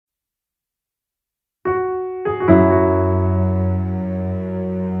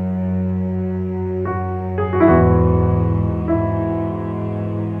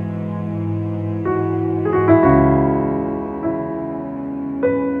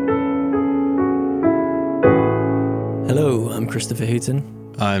Hello, I'm Christopher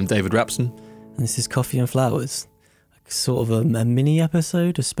Hooton. I'm David Rapson. And this is Coffee and Flowers. Sort of a mini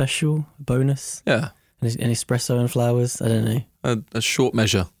episode, a special, a bonus. Yeah. An espresso and flowers, I don't know. A short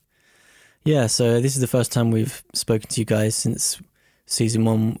measure. Yeah, so this is the first time we've spoken to you guys since season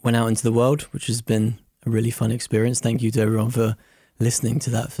 1 went out into the world, which has been a really fun experience. Thank you to everyone for listening to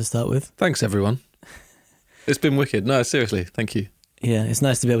that to start with. Thanks, everyone. It's been wicked. No, seriously, thank you. Yeah, it's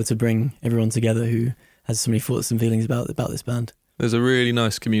nice to be able to bring everyone together who has so many thoughts and feelings about this band. There's a really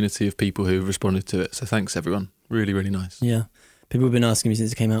nice community of people who've responded to it, so thanks, everyone. Really, really nice. Yeah. People have been asking me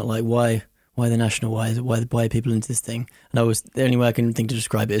since it came out, like, why the National? Why are people into this thing? And the only way I can think to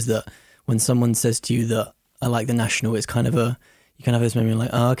describe it is that when someone says to you that I like the National, it's kind of you can have this moment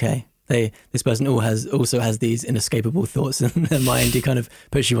like, oh, okay. This person also has these inescapable thoughts in their mind. It kind of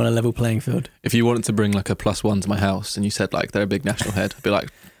puts you on a level playing field. If you wanted to bring like a +1 to my house and you said like they're a big National head, I'd be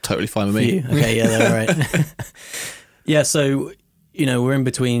like, totally fine with me. Okay, yeah, they're all right. Yeah, so, you know, we're in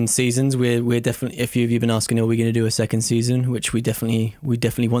between seasons. We're definitely, a few of you have been asking, are we going to do a second season, which we definitely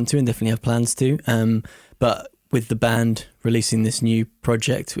want to and definitely have plans to. But with the band releasing this new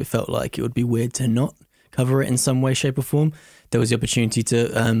project, we felt like it would be weird to not cover it in some way, shape or form. There was the opportunity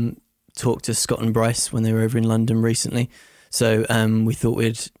to talk to Scott and Bryce when they were over in London recently. So we thought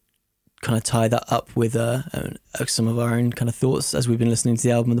we'd kind of tie that up with some of our own kind of thoughts as we've been listening to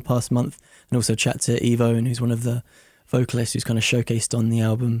the album in the past month, and also chat to Evo, and who's one of the vocalists who's kind of showcased on the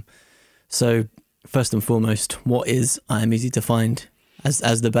album. So first and foremost, what is I Am Easy to Find,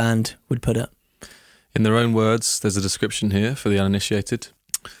 as the band would put it? In their own words, there's a description here for the uninitiated.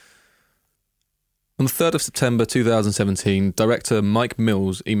 On the 3rd of September 2017, director Mike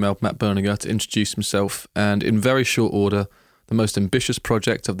Mills emailed Matt Berninger to introduce himself, and in very short order, the most ambitious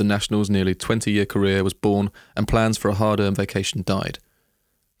project of the Nationals' nearly 20-year career was born, and plans for a hard-earned vacation died.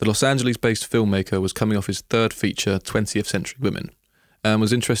 The Los Angeles-based filmmaker was coming off his third feature, 20th Century Women, and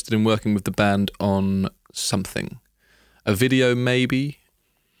was interested in working with the band on something. A video, maybe?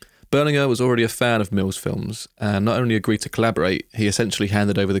 Berninger was already a fan of Mills' films, and not only agreed to collaborate, he essentially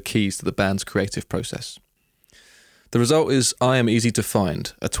handed over the keys to the band's creative process. The result is I Am Easy to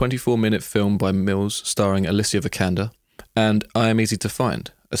Find, a 24-minute film by Mills starring Alicia Vikander, and I Am Easy to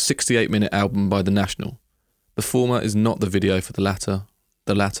Find, a 68-minute album by The National. The former is not the video for the latter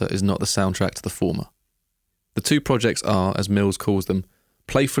is not the soundtrack to the former. The two projects are, as Mills calls them,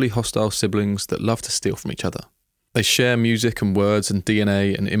 playfully hostile siblings that love to steal from each other. They share music and words and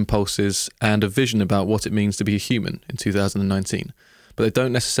DNA and impulses and a vision about what it means to be a human in 2019, but they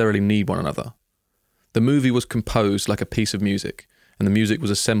don't necessarily need one another. The movie was composed like a piece of music, and the music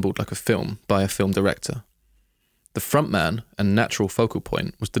was assembled like a film by a film director. The frontman and natural focal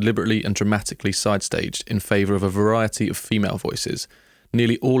point was deliberately and dramatically sidestaged in favour of a variety of female voices,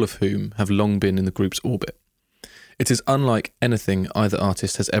 nearly all of whom have long been in the group's orbit. It is unlike anything either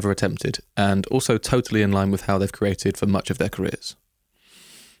artist has ever attempted, and also totally in line with how they've created for much of their careers.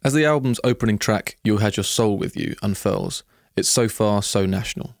 As the album's opening track, You Had Your Soul With You, unfurls, it's so far so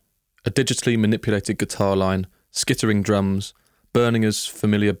National. A digitally manipulated guitar line, skittering drums, Berninger's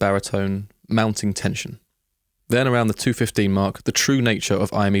familiar baritone, mounting tension. Then around the 2:15 mark, the true nature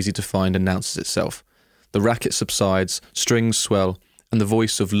of I Am Easy to Find announces itself. The racket subsides, strings swell, and the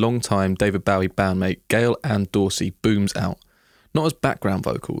voice of long-time David Bowie bandmate Gail Ann Dorsey booms out, not as background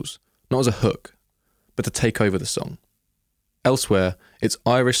vocals, not as a hook, but to take over the song. Elsewhere, it's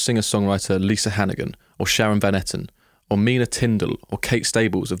Irish singer-songwriter Lisa Hannigan, or Sharon Van Etten, or Mina Tindall, or Kate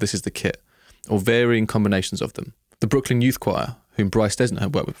Stables of This Is the Kit, or varying combinations of them. The Brooklyn Youth Choir, whom Bryce Desner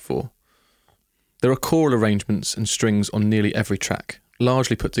had worked with before. There are choral arrangements and strings on nearly every track,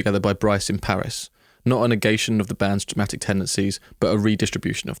 largely put together by Bryce in Paris, not a negation of the band's dramatic tendencies, but a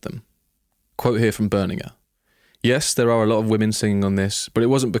redistribution of them. Quote here from Berninger. Yes, there are a lot of women singing on this, but it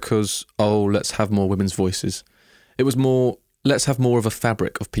wasn't because, let's have more women's voices. It was more, let's have more of a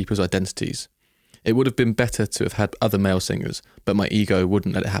fabric of people's identities. It would have been better to have had other male singers, but my ego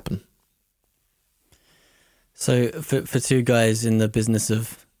wouldn't let it happen. So for two guys in the business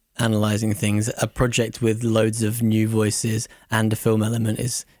of analysing things, a project with loads of new voices and a film element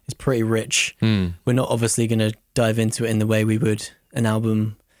is pretty rich. We're not obviously going to dive into it in the way we would an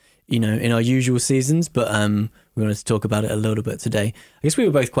album, you know, in our usual seasons, but we wanted to talk about it a little bit today. I guess we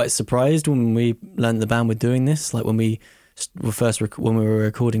were both quite surprised when we learned the band were doing this. Like when we were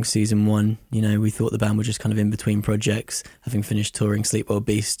recording season 1, you know, we thought the band were just kind of in between projects, having finished touring Sleepwell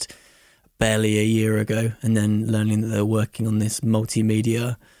Beast barely a year ago, and then learning that they were working on this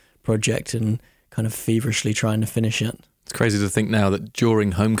multimedia project and kind of feverishly trying to finish it. It's crazy to think now that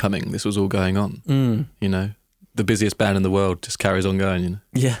during Homecoming this was all going on. You know, the busiest band in the world just carries on going, you know.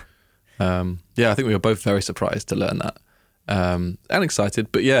 Yeah. I think we were both very surprised to learn that. and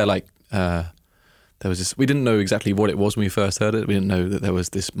excited. But yeah, like there was this. We didn't know exactly what it was when we first heard it. We didn't know that there was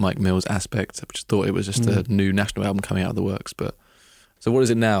this Mike Mills aspect. I just thought it was just a new national album coming out of the works. But so what is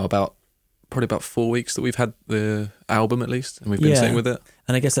it now? Probably about 4 weeks that we've had the album at least, and we've been sitting with it.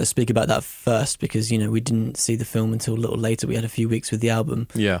 And I guess let's speak about that first, because, you know, we didn't see the film until a little later. We had a few weeks with the album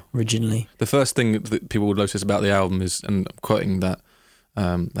originally. The first thing that people would notice about the album is, and I'm quoting that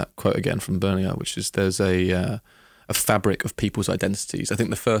quote again from Berninger, which is there's a fabric of people's identities. I think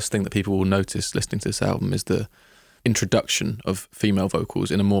the first thing that people will notice listening to this album is the introduction of female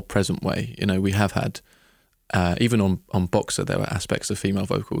vocals in a more present way. You know, we have had even on Boxer, there were aspects of female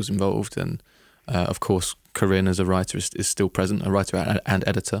vocals involved, and of course, Corinne as a writer is still present, a writer and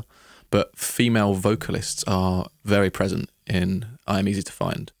editor. But female vocalists are very present in I Am Easy to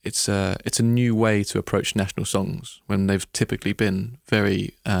Find. It's a new way to approach national songs when they've typically been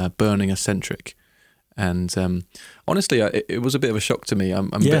very Berninger-centric. And honestly, it was a bit of a shock to me.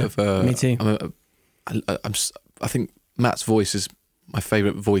 I'm a bit of a... Me too. I think Matt's voice is my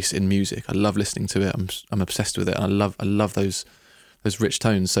favourite voice in music. I love listening to it. I'm obsessed with it, and I love those rich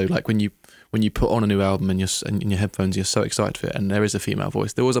tones. So like when you put on a new album and in your headphones, you're so excited for it, and there is a female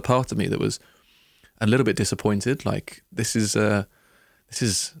voice. There was a part of me that was a little bit disappointed. Like this is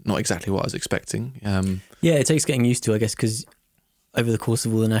not exactly what I was expecting. Yeah, it takes getting used to, I guess, because over the course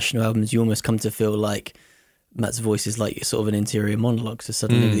of all the national albums, you almost come to feel like Matt's voice is like sort of an interior monologue. So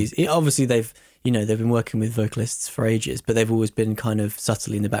suddenly obviously they've been working with vocalists for ages, but they've always been kind of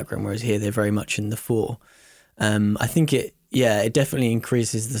subtly in the background, whereas here they're very much in the fore. I think it definitely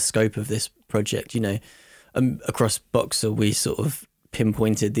increases the scope of this project. You know, across Boxer, we sort of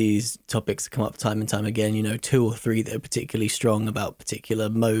pinpointed these topics that come up time and time again, you know, 2 or 3 that are particularly strong about particular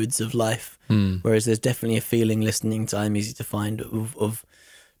modes of life. Whereas there's definitely a feeling listening to I'm Easy to Find of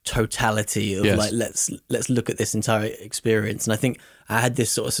totality of like, let's look at this entire experience. And I think I had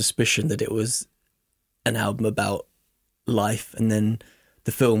this sort of suspicion that it was an album about life, and then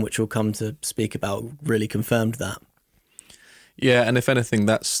the film, which we'll come to speak about, really confirmed that. Yeah, and if anything,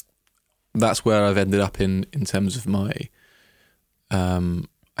 that's where I've ended up in terms of my.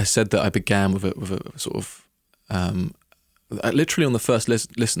 I said that I began with a sort of. Literally on the first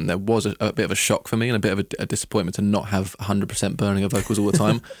listen, there was a bit of a shock for me and a bit of a disappointment to not have 100% Berninger vocals all the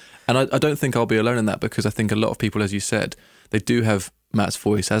time. And I don't think I'll be alone in that, because I think a lot of people, as you said, they do have Matt's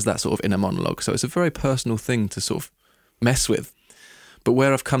voice as that sort of inner monologue. So it's a very personal thing to sort of mess with. But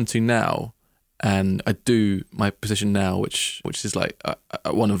where I've come to now, and I do my position now, which is like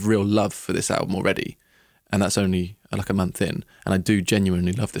one of real love for this album already, and that's only like a month in, and I do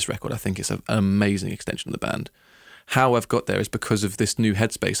genuinely love this record. I think it's an amazing extension of the band. How I've got there is because of this new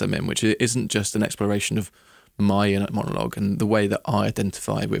headspace I'm in, which isn't just an exploration of my inner monologue and the way that I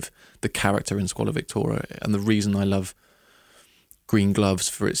identify with the character in Squalor Victoria, and the reason I love Green Gloves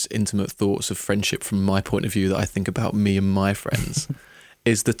for its intimate thoughts of friendship from my point of view that I think about me and my friends,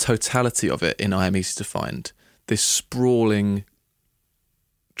 is the totality of it in I Am Easy to Find. This sprawling,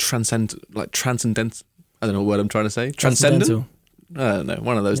 transcendent, I don't know what word I'm trying to say. Transcendent? I don't know,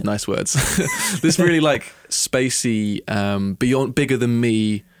 one of those nice words. This really like spacey, beyond, bigger than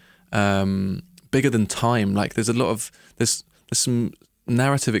me, bigger than time. Like there's some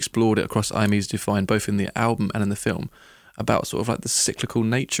narrative explored across I Am Easy to Find, both in the album and in the film, about sort of like the cyclical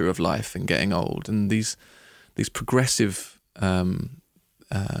nature of life and getting old, and these progressive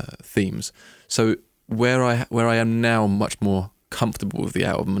themes. So where I am now much more comfortable with the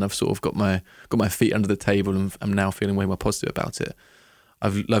album, and I've sort of got my feet under the table, and I'm now feeling way more positive about it.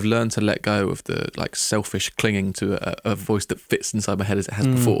 I've learned to let go of the like selfish clinging to a voice that fits inside my head as it has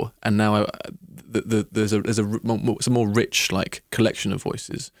before, and now there's a more rich like collection of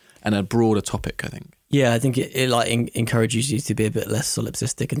voices and a broader topic, I think. Yeah, I think it like encourages you to be a bit less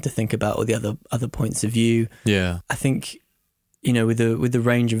solipsistic and to think about all the other points of view. Yeah, I think, you know, with the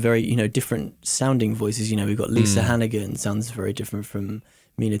range of very, you know, different sounding voices. You know, we've got Lisa Hannigan, sounds very different from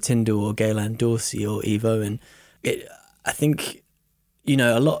Mina Tindall or Gaylan Dorsey or Eve Owen. I think, you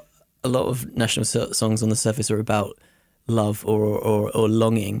know, a lot of national songs on the surface are about love or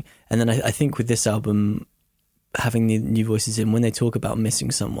longing, and then I think with this album, having the new voices in, when they talk about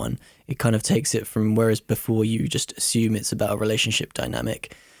missing someone, it kind of takes it from, whereas before you just assume it's about a relationship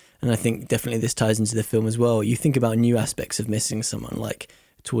dynamic. And I think definitely this ties into the film as well. You think about new aspects of missing someone, like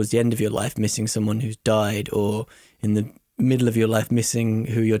towards the end of your life, missing someone who's died, or in the middle of your life, missing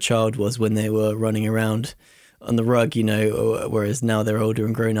who your child was when they were running around on the rug, you know, or, whereas now they're older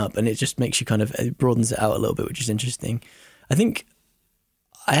and grown up. And it just makes you kind of, it broadens it out a little bit, which is interesting. I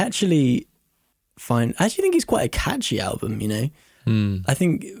actually think it's quite a catchy album, you know. I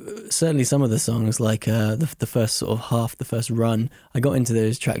think certainly some of the songs, like the first sort of half, the first run, I got into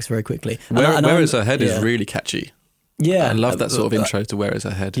those tracks very quickly. Where Is Her Head is really catchy. Yeah, I love that sort of intro to Where Is Her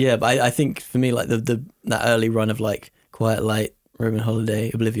Head. Yeah, but I think for me, like that early run of like Quiet Light, Roman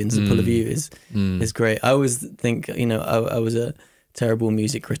Holiday, Oblivion's The Pull of You is great. I always think, I was a terrible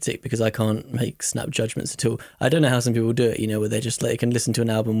music critic because I can't make snap judgments at all. I don't know how some people do it, where they just like can listen to an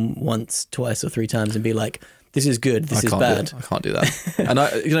album once, twice, or three times and be like, this is good, this is bad. I can't do that. And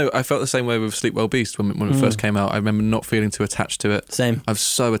I felt the same way with Sleep Well Beast when it first came out. I remember not feeling too attached to it. Same. I was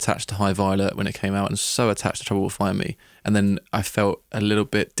so attached to High Violet when it came out and so attached to Trouble Will Find Me. And then I felt a little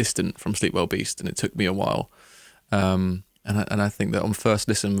bit distant from Sleep Well Beast, and it took me a while. And I think that on first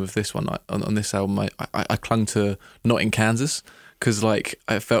listen with this one, on this album, I clung to Not in Kansas because like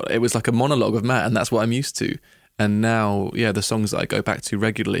I felt it was like a monologue of Matt, and that's what I'm used to. And now, the songs that I go back to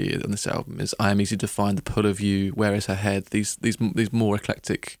regularly on this album is I Am Easy to Find, The Pull of You, Where Is Her Head, these more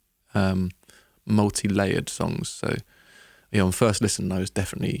eclectic, multi-layered songs. So, on first listen, I was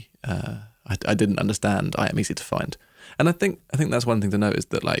definitely, I didn't understand I Am Easy to Find. And I think that's one thing to note is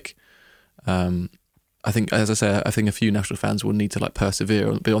that like, I think, as I say, I think a few National fans will need to like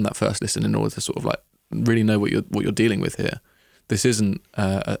persevere beyond that first listen in order to sort of like really know what you're dealing with here. This isn't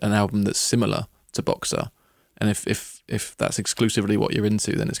an album that's similar to Boxer. And if that's exclusively what you're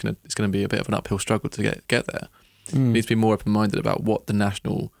into, then it's gonna be a bit of an uphill struggle to get there. You need to be more open-minded about what the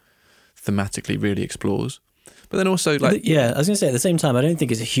National thematically really explores. But then also like I was gonna say at the same time, I don't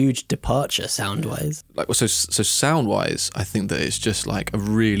think it's a huge departure sound-wise. Like so sound-wise, I think that it's just like a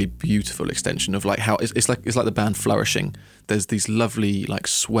really beautiful extension of like how it's like the band Flourishing. There's these lovely like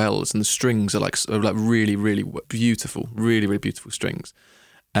swells, and the strings are like really really beautiful, really really beautiful strings,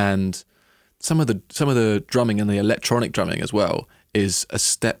 and some of the drumming and the electronic drumming as well is a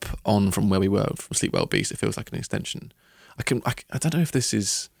step on from where we were from Sleep Well Beast. It feels like an extension. I don't know if this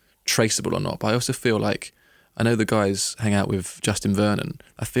is traceable or not, but I also feel like I know the guys hang out with Justin Vernon.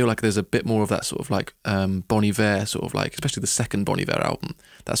 I feel like there's a bit more of that sort of like Bon Iver sort of like, especially the second Bon Iver album,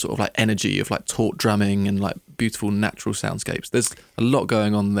 that sort of like energy of like taut drumming and like beautiful natural soundscapes. There's a lot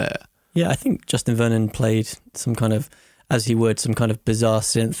going on there. Yeah, I think Justin Vernon played some kind of bizarre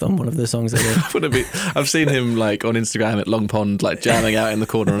synth on one of the songs. I've seen him like on Instagram at Long Pond, like jamming out in the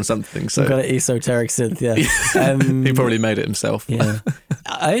corner or something. So some kind of esoteric synth, yeah. He probably made it himself. Yeah,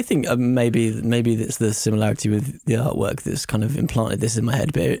 I think maybe that's the similarity with the artwork that's kind of implanted this in my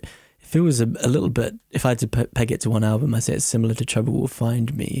head. But if it was a little bit, if I had to peg it to one album, I say it's similar to Trouble Will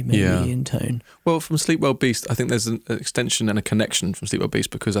Find Me, maybe in tone. Well, from Sleep Well Beast, I think there's an extension and a connection from Sleep Well Beast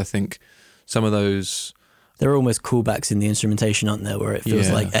because I think some of those. There are almost callbacks in the instrumentation, aren't there, where it feels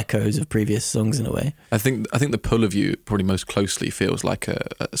like echoes of previous songs in a way. I think The Pull of You probably most closely feels like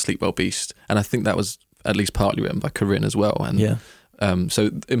a Sleep Well Beast, and I think that was at least partly written by Corinne as well. And so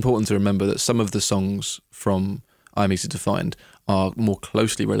important to remember that some of the songs from I'm Easy to Find are more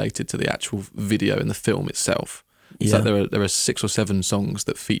closely related to the actual video in the film itself. It's like there are 6 or 7 songs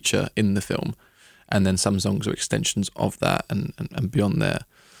that feature in the film, and then some songs are extensions of that and beyond there.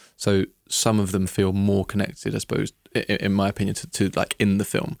 So some of them feel more connected, I suppose, in my opinion, to like in the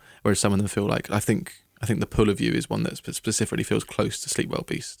film, whereas some of them feel like I think The Pull of You is one that specifically feels close to Sleep Well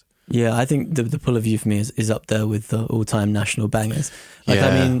Beast. Yeah, I think the Pull of You for me is up there with the all-time National bangers. Like, yeah.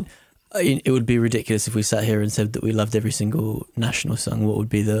 I mean, it would be ridiculous if we sat here and said that we loved every single National song. What would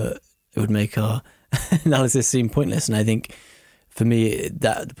be it would make our analysis seem pointless. And I think for me,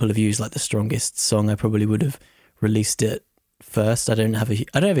 The Pull of You is like the strongest song. I probably would have released it first. I don't have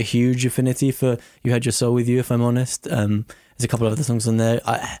a huge affinity for You Had Your Soul With You, if I'm honest. There's a couple of other songs on there.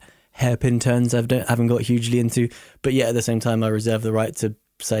 Hairpin Turns I haven't got hugely into, but yeah, at the same time I reserve the right to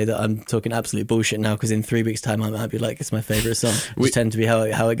say that I'm talking absolute bullshit now, because in 3 weeks' time I might be like, it's my favourite song. Which tend to be how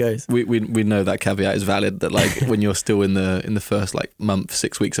it goes. We know that caveat is valid, that like when you're still in the first like month,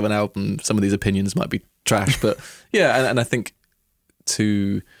 6 weeks of an album, some of these opinions might be trash, but yeah, and I think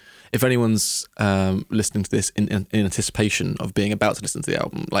if anyone's listening to this in anticipation of being about to listen to the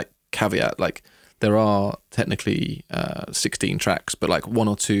album, like caveat, like there are technically 16 tracks, but like 1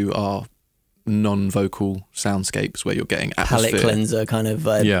 or 2 are non-vocal soundscapes where you're getting atmosphere. Palette cleanser kind of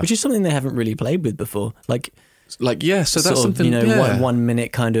vibe, which is something they haven't really played with before. So that's something, 1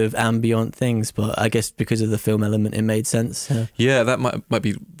 minute kind of ambient things, but I guess because of the film element, it made sense. Yeah, that might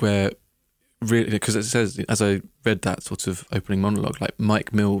be where. Really, because it says, as I read that sort of opening monologue, like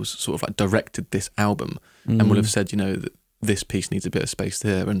Mike Mills sort of like directed this album and will have said, that this piece needs a bit of space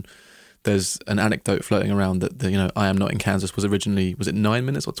there. And there's an anecdote floating around that I Am Not in Kansas was originally, was it 9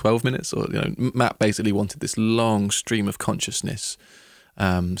 minutes or 12 minutes? Or, Matt basically wanted this long stream of consciousness,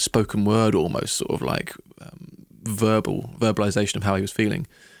 spoken word almost, sort of like verbalization of how he was feeling.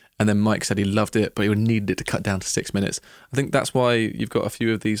 And then Mike said he loved it, but he needed it to cut down to 6 minutes. I think that's why you've got a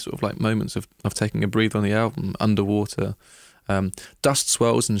few of these sort of like moments of taking a breather on the album. Underwater, Dust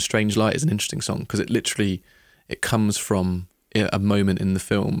Swirls and Strange Light is an interesting song because it comes from a moment in the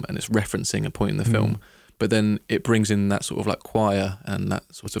film and it's referencing a point in the film, but then it brings in that sort of like choir and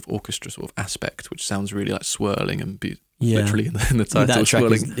that sort of orchestra sort of aspect, which sounds really like swirling and literally in the title. That track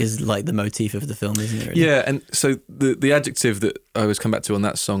swirling is like the motif of the film, isn't it? Really? Yeah, and so the adjective that I always come back to on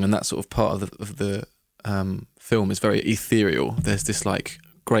that song and that sort of part of the film is very ethereal. There's this like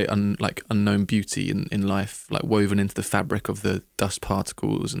great unknown beauty in life, like woven into the fabric of the dust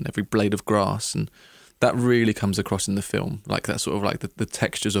particles and every blade of grass, and that really comes across in the film, like that sort of like the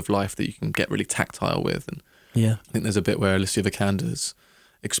textures of life that you can get really tactile with. And yeah, I think there's a bit where Alicia Vikander's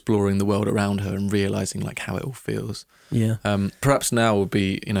exploring the world around her and realizing like how it all feels. Yeah. Perhaps now would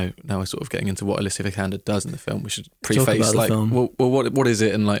be, now we're sort of getting into what Alicia Vikander does in the film. We should preface like, well, what is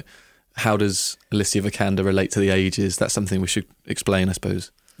it, and like, how does Alicia Vikander relate to the ages? That's something we should explain, I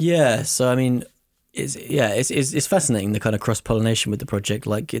suppose. Yeah. So I mean, it's fascinating, the kind of cross-pollination with the project.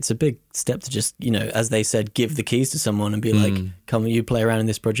 Like, it's a big step to just, as they said, give the keys to someone and be like, come, you play around in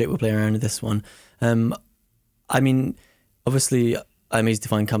this project, we'll play around in this one. I mean, obviously, I Amazed to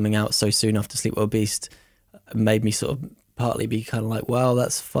find coming out so soon after Sleepwell Beast made me sort of partly be kind of like, wow,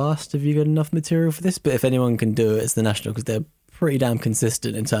 that's fast. Have you got enough material for this? But if anyone can do it, it's The National, because they're pretty damn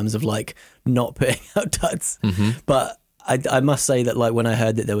consistent in terms of like not putting out duds. But I must say that like when I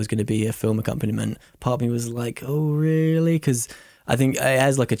heard that there was going to be a film accompaniment, part of me was like, oh really? Because I think it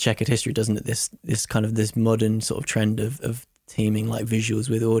has like a checkered history, doesn't it? This kind of this modern sort of trend of teaming like visuals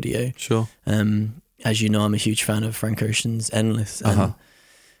with audio. Sure. As you know, I'm a huge fan of Frank Ocean's Endless. And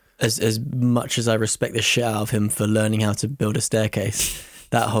as much as I respect the shit out of him for learning how to build a staircase,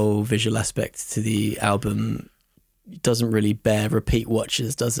 that whole visual aspect to the album doesn't really bear repeat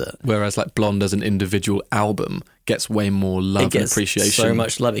watches, does it? Whereas like Blonde as an individual album gets way more love and appreciation. So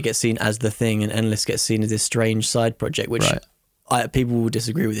much love. It gets seen as the thing, and Endless gets seen as this strange side project, which people will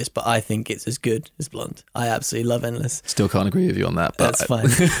disagree with this, but I think it's as good as Blonde. I absolutely love Endless. Still can't agree with you on that, but that's fine.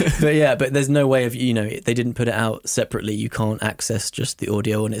 but there's no way of, they didn't put it out separately. You can't access just the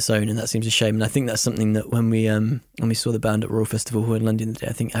audio on its own, and that seems a shame. And I think that's something that when we saw the band at Royal Festival in London today,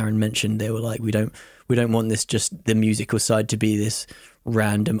 I think Aaron mentioned, they were like, we don't want this, just the musical side, to be this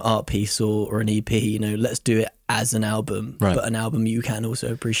random art piece or an EP. Let's do it as an album, but an album you can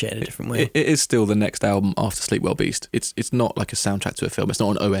also appreciate in a different way. It is still the next album after Sleepwell Beast. It's not like a soundtrack to a film. It's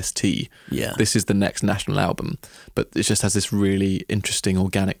not an OST. Yeah, this is the next National album, but it just has this really interesting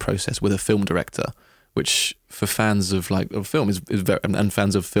organic process with a film director, which for fans of film is very, and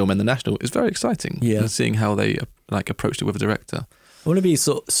fans of film and the National, is very exciting. Yeah, and seeing how they approached it with a director. I want to be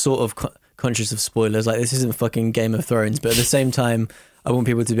sort of conscious of spoilers. Like, this isn't fucking Game of Thrones, but at the same time, I want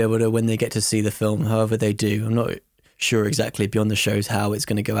people to be able to, when they get to see the film, however they do, I'm not sure exactly beyond the shows how it's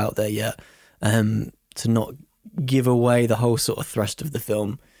going to go out there yet, to not give away the whole sort of thrust of the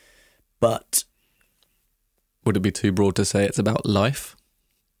film. But would it be too broad to say it's about life?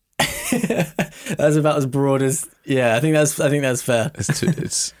 That's about as broad as, I think that's fair.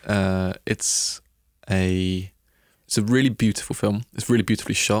 It's a really beautiful film. It's really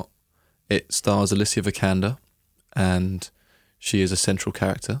beautifully shot. It stars Alicia Vikander, and she is a central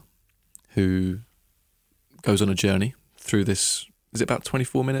character who goes on a journey through this. Is it about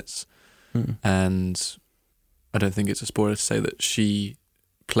 24 minutes? And I don't think it's a spoiler to say that she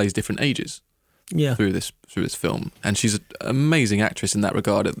plays different ages through this film, and she's an amazing actress in that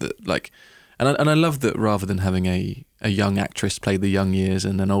regard. And I love that rather than having a young actress play the young years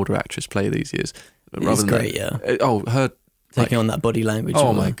and an older actress play these years, it's great. Her taking on that body language.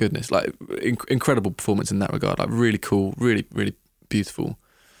 Oh my goodness! Incredible performance in that regard. Really cool, really, really beautiful,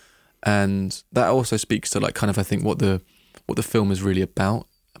 and that also speaks to I think what the film is really about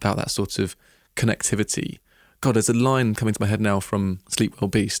that sort of connectivity. God, there's a line coming to my head now from Sleepwell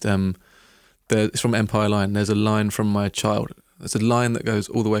Beast. It's from Empire Line. There's a line from my child. There's a line that goes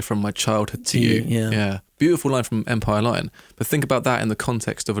all the way from my childhood to you. Yeah. Beautiful line from Empire Line. But think about that in the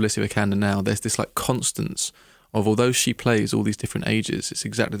context of Alicia Vikander now. There's this constance of, although she plays all these different ages, it's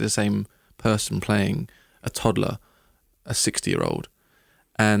exactly the same person playing a toddler, a 60-year-old.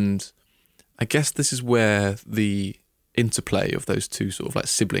 And I guess this is where the interplay of those two sort of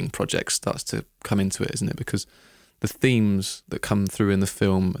sibling projects starts to come into it, isn't it? Because the themes that come through in the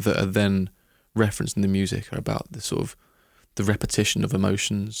film that are then referenced in the music are about the sort of the repetition of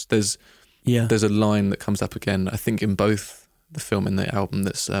emotions. There's a line that comes up again, I think, in both the film and the album,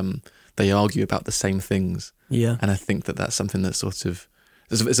 that's they argue about the same things. Yeah. And I think that's something that sort of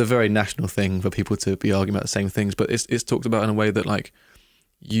it's a very national thing for people to be arguing about the same things, but it's talked about in a way that like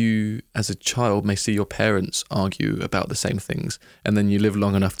you as a child may see your parents argue about the same things, and then you live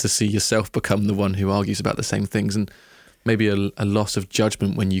long enough to see yourself become the one who argues about the same things, and maybe a loss of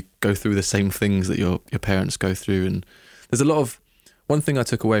judgment when you go through the same things that your parents go through. And there's a lot of, one thing I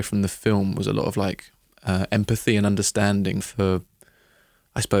took away from the film was a lot of like empathy and understanding for,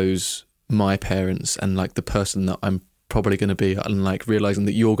 I suppose, my parents and like the person that I'm probably going to be, and like realizing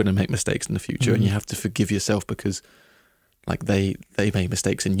that you're going to make mistakes in the future, and you have to forgive yourself because like they make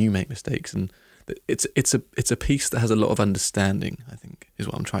mistakes and you make mistakes, and it's a piece that has a lot of understanding, I think, is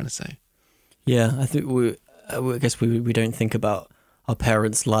what I'm trying to say. Yeah, I think I guess we don't think about our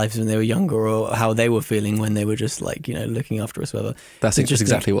parents' lives when they were younger, or how they were feeling when they were just like, you know, looking after us, whatever. That's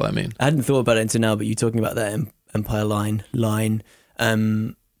exactly what I mean. I hadn't thought about it until now, but you talking about that Empire line.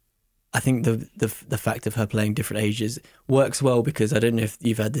 I think the fact of her playing different ages works well, because I don't know if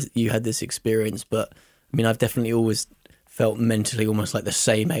you had this experience, but I mean, I've definitely always felt mentally almost like the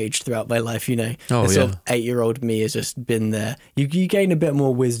same age throughout my life, you know. Oh, the yeah. sort of 8-year-old me has just been there. You gain a bit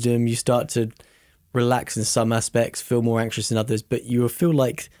more wisdom, you start to relax in some aspects, feel more anxious in others, but you feel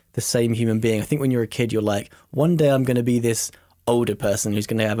like the same human being. I think when you're a kid, you're like, one day I'm going to be this older person who's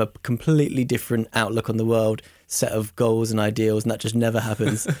going to have a completely different outlook on the world, set of goals and ideals, and that just never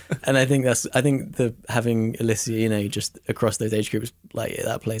happens. And I think having Alicia, you know, just across those age groups, like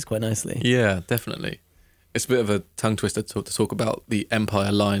that plays quite nicely. Yeah, definitely. It's a bit of a tongue twister to talk about the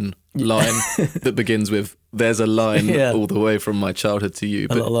Empire line that begins with "There's a line all the way from my childhood to you."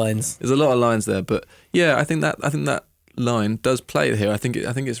 A lot of lines. There's a lot of lines there, but yeah, I think that line does play here. I think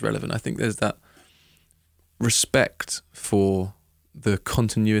it's relevant. I think there's that respect for the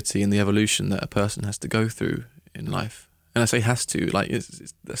continuity and the evolution that a person has to go through in life. And I say has to, like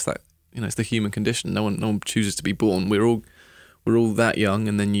that's that, you know, it's the human condition. No one chooses to be born. We're all that young,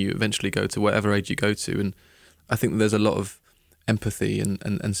 and then you eventually go to whatever age you go to. And I think there's a lot of empathy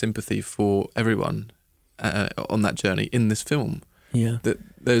and sympathy for everyone on that journey in this film. Yeah. That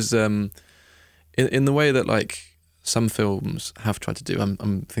there's in the way that like some films have tried to do.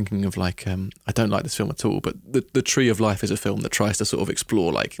 I'm thinking of like I don't like this film at all, but the Tree of Life is a film that tries to sort of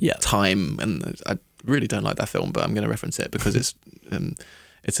explore like time, and I really don't like that film, but I'm going to reference it because it's an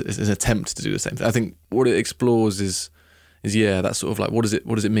attempt to do the same thing. I think what it explores is that sort of like what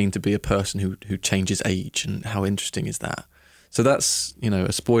does it mean to be a person who changes age, and how interesting is that? So that's, you know,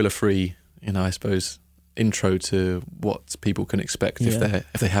 a spoiler-free, you know, I suppose, intro to what people can expect if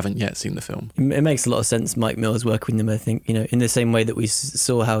they haven't yet seen the film. It makes a lot of sense, Mike Mills working with them. I think, you know, in the same way that we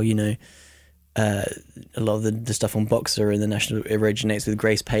saw how, you know, a lot of the stuff on Boxer and the National originates with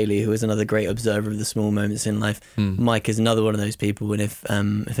Grace Paley, who is another great observer of the small moments in life. Mike is another one of those people, and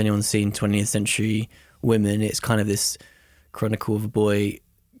if anyone's seen 20th Century Women, it's kind of this chronicle of a boy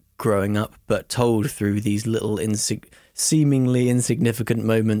growing up, but told through these little seemingly insignificant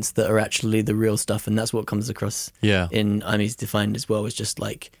moments that are actually the real stuff. And that's what comes across in I'm Easy to Find as well. It's just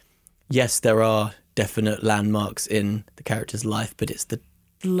like, yes, there are definite landmarks in the character's life, but it's the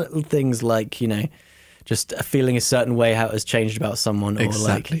little things like, you know, just feeling a certain way, how it has changed about someone, or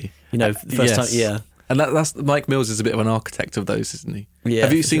like, you know, the first time. And that's Mike Mills is a bit of an architect of those, isn't he? Yeah.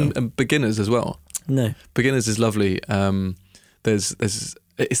 Have you seen Beginners as well? No. Beginners is lovely. There's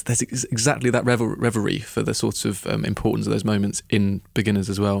exactly that reverie for the sorts of importance of those moments in Beginners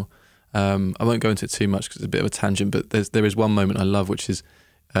as well. I won't go into it too much because it's a bit of a tangent, but there is one moment I love, which is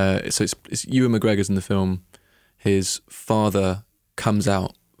so it's Ewan McGregor's in the film. His father comes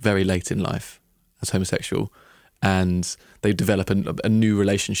out very late in life as homosexual, and they develop a new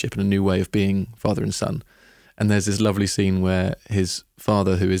relationship and a new way of being father and son. And there's this lovely scene where his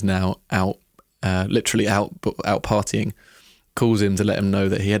father, who is now out, literally out partying, calls him to let him know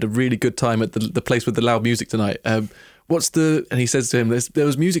that he had a really good time at the place with the loud music tonight. And he says to him, there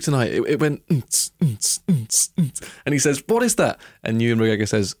was music tonight. It went, and he says, what is that? And Ewan McGregor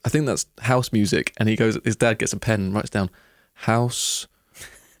says, I think that's house music. And his dad gets a pen and writes down house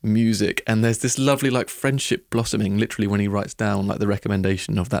music. And there's this lovely like friendship blossoming literally when he writes down like the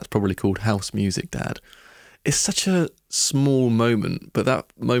recommendation of that's probably called house music, Dad. It's such a small moment, but that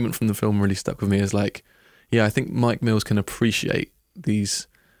moment from the film really stuck with me as like, I think Mike Mills can appreciate these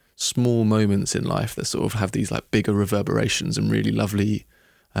small moments in life that sort of have these like bigger reverberations and really lovely,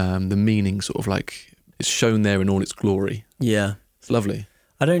 the meaning sort of like it's shown there in all its glory. Yeah. It's lovely.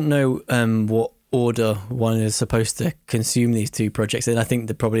 I don't know what order one is supposed to consume these two projects in. I think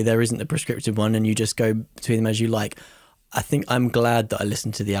that probably there isn't a prescriptive one and you just go between them as you like. I think I'm glad that I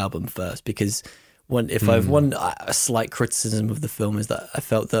listened to the album first, because I've one slight criticism of the film is that I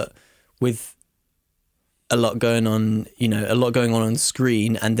felt that with a lot going on, a lot going on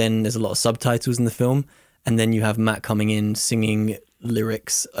screen, and then there's a lot of subtitles in the film, and then you have Matt coming in singing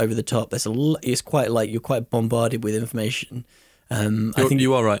lyrics over the top. It's quite like you're quite bombarded with information. I think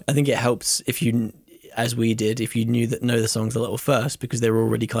you are right. I think it helps if you, as we did, if you know the songs a little first, because they're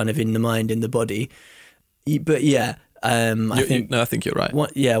already kind of in the mind, in the body. But yeah, I think you're right.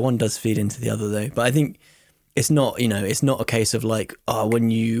 One does feed into the other though. But I think it's not, it's not a case of like, when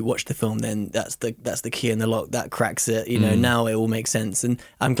you watch the film, then that's the key in the lock that cracks it. Now it all makes sense, and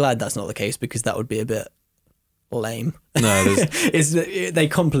I'm glad that's not the case, because that would be a bit lame. No, they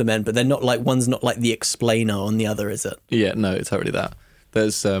complement, but they're not like, one's not like the explainer on the other, is it? Yeah, no, it's totally that.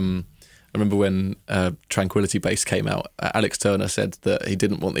 There's I remember when Tranquility Base came out, Alex Turner said that he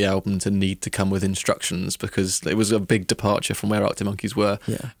didn't want the album to need to come with instructions, because it was a big departure from where Arctic Monkeys were.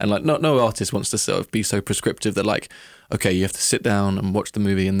 Yeah. And like, no artist wants to sort of be so prescriptive that like, okay, you have to sit down and watch the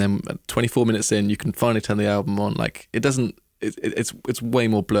movie, and then 24 minutes in, you can finally turn the album on. Like, it doesn't. It's way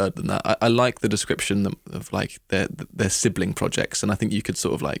more blurred than that. I like the description of like their sibling projects, and I think you could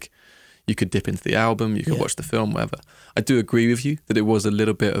sort of like, you could dip into the album, you could watch the film, whatever. I do agree with you that it was a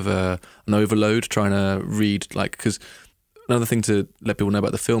little bit of an overload trying to read, like, because another thing to let people know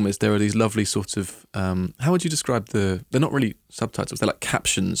about the film is there are these lovely sort of, how would you describe they're not really subtitles, they're like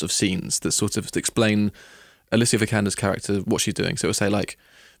captions of scenes that sort of explain Alicia Vikander's character, what she's doing. So it would say like,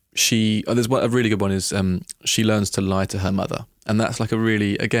 there's a really good one is she learns to lie to her mother, and that's like a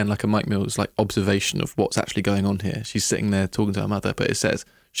really, again, like a Mike Mills like observation of what's actually going on here. She's sitting there talking to her mother, but it says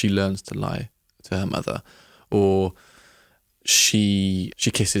she learns to lie to her mother, or she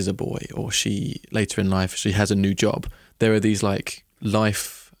kisses a boy, or she later in life she has a new job. There are these like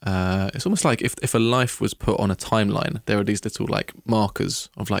life. It's almost like if a life was put on a timeline, there are these little like markers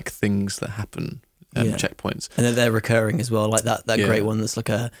of like things that happen. Checkpoints, and then they're recurring as well, like that great one that's like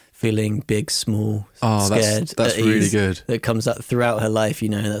a feeling big, small, scared. That's really good. That comes up throughout her life.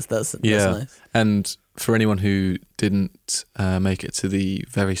 That's nice. And for anyone who didn't make it to the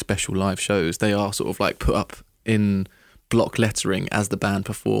very special live shows, they are sort of like put up in block lettering as the band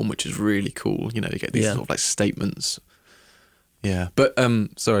perform, which is really cool. You get these sort of like statements. Yeah, but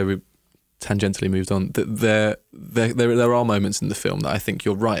sorry, we tangentially moved on. There are moments in the film that I think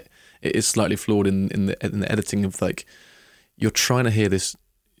you're right. It is slightly flawed in the editing of like, you're trying to hear this,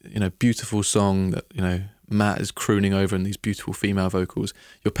 beautiful song that, Matt is crooning over in these beautiful female vocals.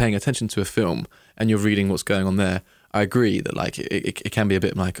 You're paying attention to a film and you're reading what's going on there. I agree that like, it can be a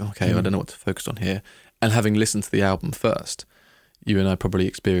bit like, okay, I don't know what to focus on here. And having listened to the album first, you and I probably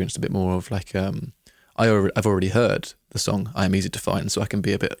experienced a bit more of like, I've already heard the song I Am Easy to Find, so I can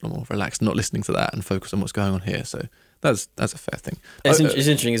be a bit more relaxed, not listening to that and focus on what's going on here. So that's a fair thing. It's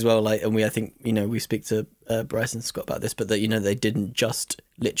interesting as well. Like, and I think we speak to Bryce and Scott about this, but that they didn't just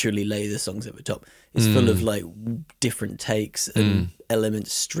literally lay the songs at the top. It's full of like different takes and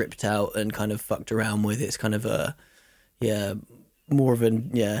elements stripped out and kind of fucked around with. It's kind of more of a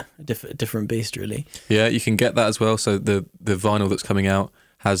different beast, really. Yeah, you can get that as well. So the vinyl that's coming out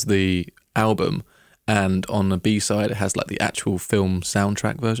has the album, and on the B side it has like the actual film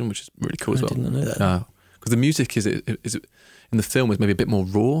soundtrack version, which is really cool as well. I didn't know that. Because the music is in the film is maybe a bit more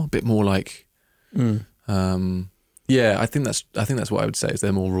raw, a bit more like, I think that's what I would say is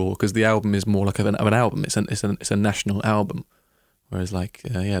they're more raw, because the album is more like of an album. It's a national album, whereas like the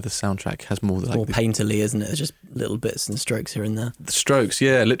soundtrack has more like more painterly, isn't it? There's just little bits and strokes here and there. The strokes,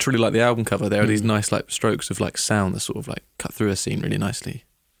 yeah, literally like the album cover. There are these nice like strokes of like sound that sort of like cut through a scene really nicely.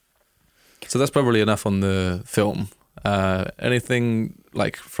 So that's probably enough on the film. Anything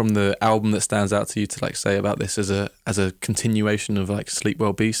like from the album that stands out to you to like say about this as a continuation of like Sleep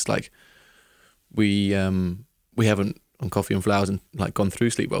Well Beast? Like we haven't on Coffee and Flowers and like gone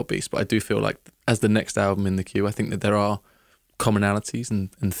through Sleep Well Beast, but I do feel like as the next album in the queue, I think that there are commonalities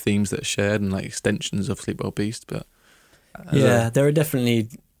and themes that are shared and like extensions of Sleep Well Beast. But there are definitely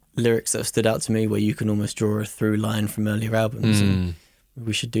lyrics that have stood out to me where you can almost draw a through line from earlier albums. And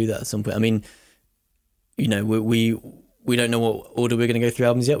we should do that at some point. I mean, we don't know what order we're going to go through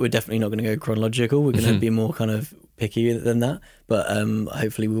albums yet. We're definitely not going to go chronological. We're going to be more kind of picky than that. But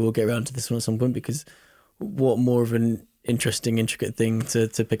hopefully we will get around to this one at some point, because what more of an interesting, intricate thing to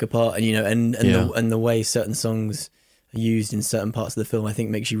pick apart, and the way certain songs are used in certain parts of the film, I think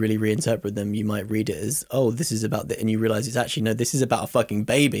makes you really reinterpret them. You might read it as, oh, this is about that, and you realise it's actually, no, this is about a fucking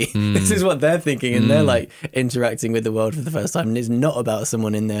baby. This is what they're thinking, and they're like interacting with the world for the first time, and it's not about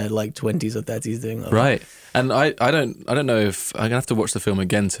someone in their like 20s or 30s doing that. Right. And I don't know if I'm gonna have to watch the film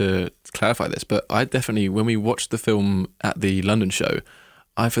again to clarify this, but I definitely, when we watched the film at the London show,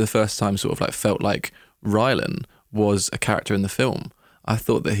 I for the first time sort of like felt like Rylan was a character in the film. I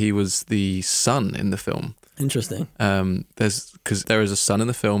thought that he was the son in the film. Interesting. Because there is a son in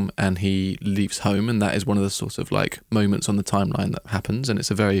the film, and he leaves home, and that is one of the sort of like moments on the timeline that happens, and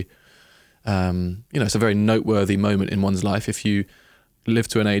it's a very, it's a very noteworthy moment in one's life. If you live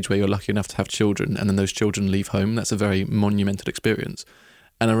to an age where you're lucky enough to have children, and then those children leave home, that's a very monumental experience.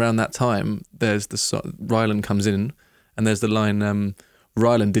 And around that time, there's Rylan comes in, and there's the line,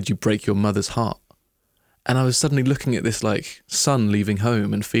 "Rylan, did you break your mother's heart?" And I was suddenly looking at this like son leaving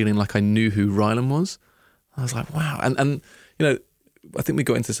home and feeling like I knew who Rylan was. I was like, wow. And I think we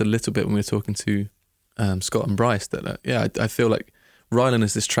got into this a little bit when we were talking to Scott and Bryce, that I feel like Rylan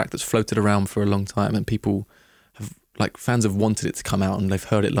is this track that's floated around for a long time, and people have, like, fans have wanted it to come out, and they've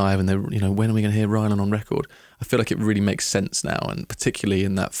heard it live, and they're, when are we going to hear Rylan on record? I feel like it really makes sense now, and particularly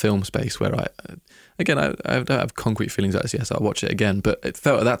in that film space where I don't have concrete feelings about this yet, so I'll watch it again, but it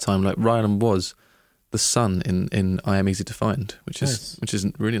felt at that time like Rylan was the sun in I Am Easy to Find, which is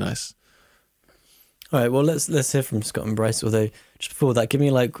really nice. All right, well, let's hear from Scott and Bryce. Although, just before that, give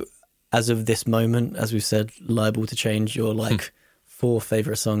me, like, as of this moment, as we've said, liable to change, your, like, 4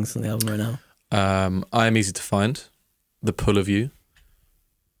 favourite songs on the album right now. I Am Easy to Find, The Pull of You,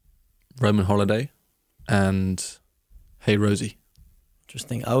 Roman Holiday, and Hey Rosie.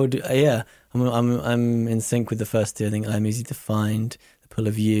 Interesting. I would, I'm in sync with the first 2. I think I Am Easy to Find, The Pull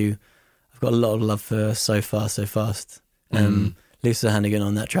of You. I've got a lot of love for So Far, So Fast. Lisa Hannigan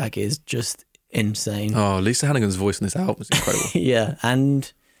on that track is just insane. Oh, Lisa Hannigan's voice in this album is incredible. Yeah,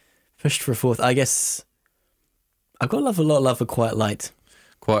 and pushed for a 4th. I guess I've got a lot of love for Quiet Light.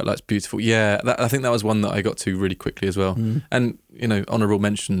 Quiet Light's beautiful. Yeah, I think that was one that I got to really quickly as well. And, honourable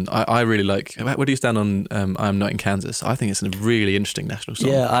mention, I really like, where do you stand on I Am Not in Kansas? I think it's a really interesting national song.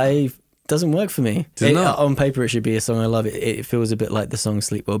 Yeah, doesn't work for me. Does it not? On paper, it should be a song I love. It feels a bit like the song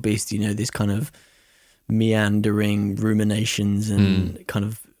Sleep Well Beast, these kind of meandering ruminations and kind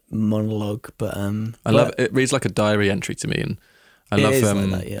of monologue, but I love it. Reads like a diary entry to me, and I love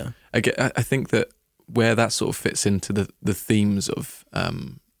like that, yeah. I think that where that sort of fits into the themes of I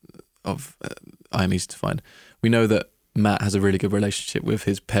Am Easy to Find. We know that Matt has a really good relationship with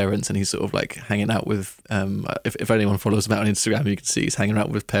his parents, and he's sort of like hanging out with if anyone follows Matt on Instagram, you can see he's hanging out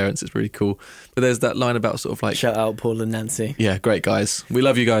with his parents. It's really cool. But there's that line about sort of like, shout out Paul and Nancy. Yeah, great guys. We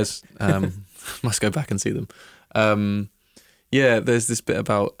love you guys. Must go back and see them. Yeah, there's this bit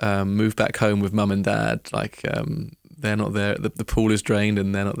about move back home with mum and dad. Like they're not there. The pool is drained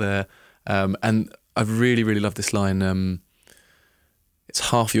and they're not there. And I really, really love this line.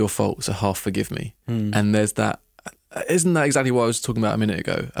 It's half your fault, so half forgive me. And there's that. Isn't that exactly what I was talking about a minute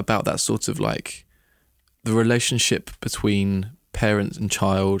ago? About that sort of like the relationship between parent and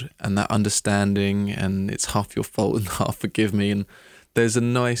child, and that understanding. And it's half your fault and half forgive me. And there's a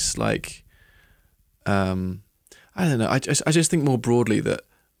nice like. I don't know. I just think more broadly that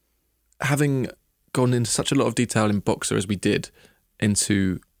having gone into such a lot of detail in Boxer as we did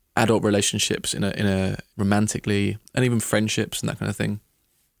into adult relationships in a romantically, and even friendships and that kind of thing,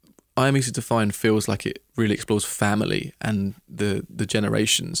 I Am Easy to Find feels like it really explores family and the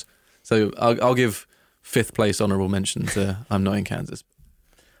generations. So I'll give 5th place honourable mention to I'm Not in Kansas.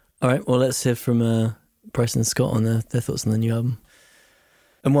 All right. Well, let's hear from Bryce and Scott on their thoughts on the new album.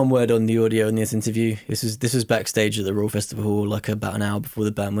 And one word on the audio in this interview. This was backstage at the Royal Festival Hall, like about an hour before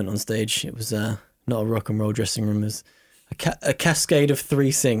the band went on stage. It was not a rock and roll dressing room. It was a cascade of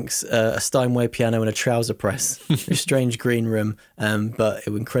 3 sinks, a Steinway piano and a trouser press. A strange green room, but it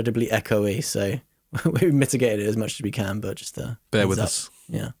was incredibly echoey. So we mitigated it as much as we can, but just bear with us.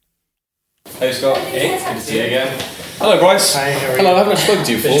 Yeah. Hey Scott. Hey, good to see you again. Hello Bryce. Hi, how are you? Hello, I haven't spoken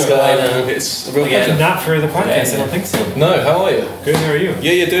to you before. It's a real pleasure. Not for the podcast, I don't think so. No, how are you? Good, how are you?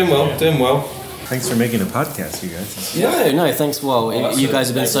 Yeah, doing well, doing well. Thanks for making a podcast, you guys. Yeah, no, thanks. Well, Well, you guys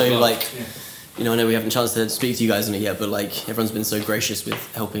have been that's so a- like, I know we haven't a chance to speak to you guys on it yet, but like everyone's been so gracious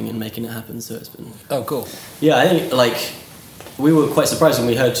with helping and making it happen. So it's been. Oh, cool. Yeah, I think like we were quite surprised when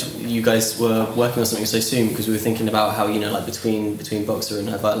we heard you guys were working on something so soon, because we were thinking about how like between Boxer and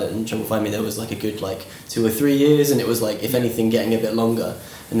Violet and Jungle Find Me there was like a good like 2 or 3 years, and it was like if anything getting a bit longer,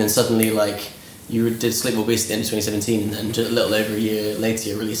 and then suddenly like you did Sleep Well Beast at the end of 2017, and then just a little over a year later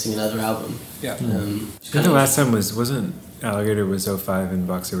you're releasing another album. Yeah. I think the last time wasn't Alligator was 05 and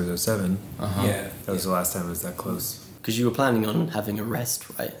Boxer was 07. Yeah. That was the last time it was that close. Because you were planning on having a rest,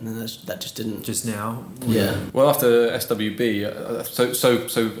 right? And then that just didn't. Just now? Yeah. Well, after SWB,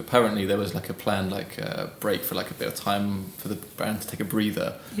 so apparently there was like a planned like break for like a bit of time for the band to take a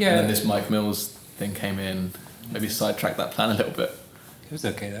breather. Yeah. And then this Mike Mills thing came in, maybe sidetracked that plan a little bit. It was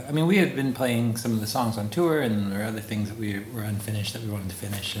okay though. I mean, we had been playing some of the songs on tour, and there were other things that we were unfinished that we wanted to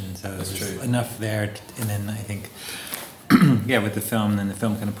finish, and so there was true. enough there. And then I think yeah, with the film, and then the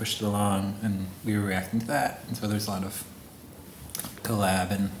film kind of pushed it along, and we were reacting to that, and so there's a lot of collab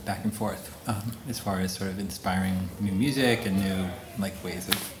and back and forth as far as sort of inspiring new music and new like ways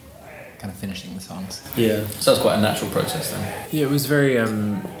of kind of finishing the songs. Yeah. So that's quite a natural process then. Yeah, it was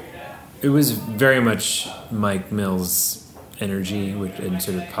very much Mike Mills' energy and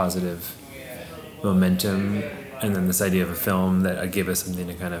sort of positive momentum, and then this idea of a film that gave us something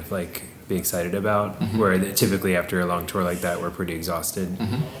to kind of like be excited about, where typically after a long tour like that we're pretty exhausted.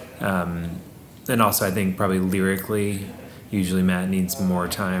 And also I think probably lyrically, usually Matt needs more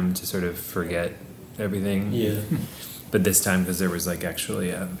time to sort of forget everything. Yeah. But this time, because there was like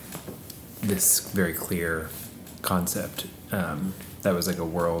actually this very clear concept that was like a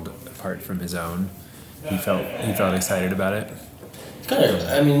world apart from his own, he felt excited about it. It's kind of,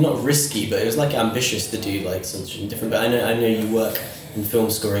 I mean, not risky, but it was like ambitious to do like something different. But I know you work in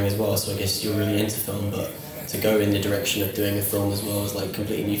film scoring as well, so I guess you're really into film. But to go in the direction of doing a film as well was like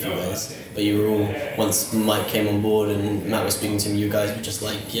completely new for you guys. But you were all, once Mike came on board and Matt was speaking to him, you guys were just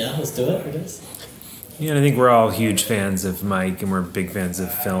like, yeah, let's do it, I guess. Yeah, and I think we're all huge fans of Mike, and we're big fans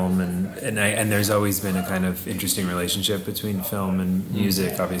of film, and there's always been a kind of interesting relationship between film and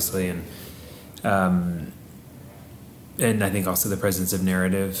music, obviously, and I think also the presence of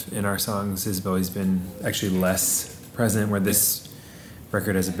narrative in our songs has always been actually less present, where this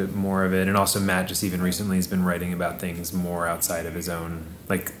record has a bit more of it, and also Matt just even recently has been writing about things more outside of his own,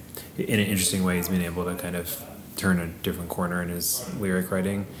 like in an interesting way. He's been able to kind of turn a different corner in his lyric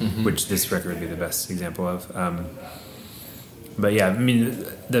writing, which this record would be the best example of. But yeah, I mean,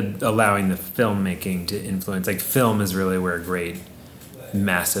 the allowing the filmmaking to influence, like film is really where great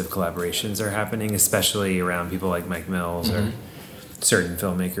massive collaborations are happening, especially around people like Mike Mills or certain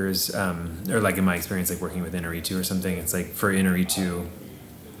filmmakers, or like in my experience, like working with Inarritu or something. It's like for Inarritu,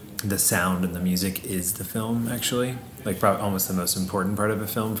 the sound and the music is the film, actually, like probably almost the most important part of a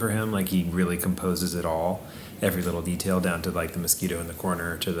film for him. Like he really composes it all, every little detail, down to like the mosquito in the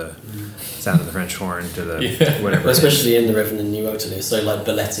corner, to the sound of the French horn, to the whatever. Well, especially in The Reverend and New Oakton, it's so like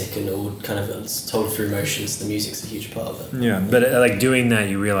balletic and all kind of it's told through motions. The music's a huge part of it. Yeah, but like doing that,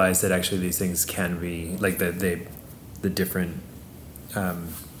 you realize that actually these things can be like the different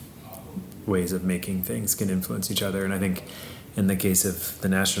ways of making things can influence each other. And I think in the case of the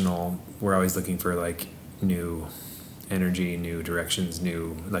National, we're always looking for like new energy, new directions,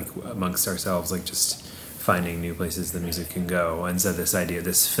 new, like amongst ourselves, like just finding new places the music can go. And so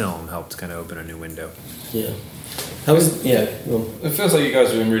this film helped kind of open a new window. Yeah. How was, well, It feels like you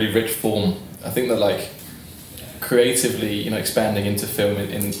guys are in really rich form. I think that like creatively, expanding into film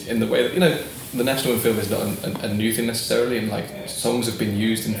in the way that, the National in film is not a new thing necessarily, and like songs have been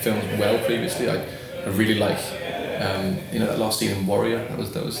used in films well previously. I really like that last scene in Warrior. That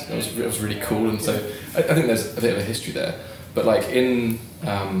was really cool, and so I think there's a bit of a history there. But like in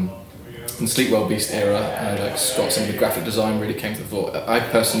Sleepwell Beast era, like Scott, some of the graphic design really came to the fore. I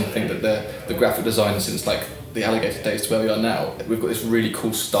personally think that the graphic design since like the Alligator days to where we are now, we've got this really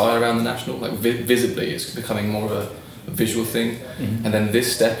cool style around the National. Like visibly, it's becoming more of a visual thing. And then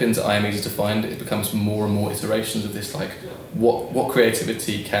this step into I Am Easy to Find, it becomes more and more iterations of this, like what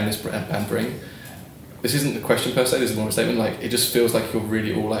creativity can this band bring. This isn't a question per se, this is more a statement. Like it just feels like you're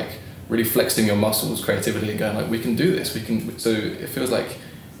really all like really flexing your muscles creatively and going like, we can do this, we can. So it feels like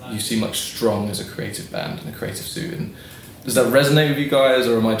you seem like strong as a creative band and a creative suit. And does that resonate with you guys,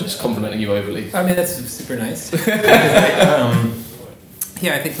 or am I just complimenting you overly? I mean, that's super nice.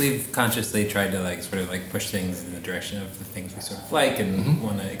 Yeah, I think we've consciously tried to like sort of like push things in the direction of the things we sort of like and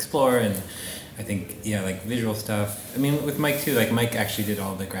want to explore. And I think like visual stuff. I mean, with Mike too. Like Mike actually did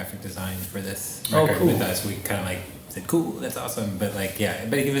all the graphic design for this record with us. We kind of like said, "Cool, that's awesome." But like,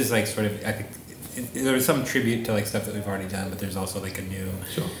 but he was like sort of. I think there was some tribute to like stuff that we've already done, but there's also like a new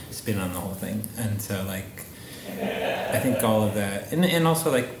spin on the whole thing. And so like, I think all of that, and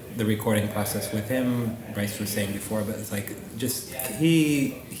also like the recording process with him, Bryce was saying before, but it's like just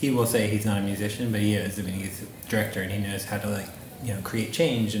he will say he's not a musician, but he is. I mean, he's a director and he knows how to like create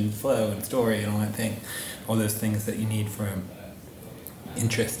change and flow and story and all that thing, all those things that you need for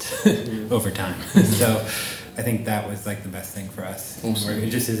interest over time. So I think that was like the best thing for us. Awesome.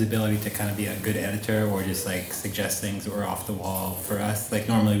 Just his ability to kind of be a good editor or just like suggest things that were off the wall for us. Like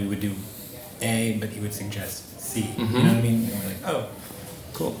normally we would do A, but he would suggest C. You know what I mean? And we're like, oh,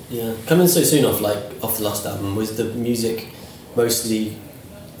 cool. Yeah. Coming so soon off the last album, was the music mostly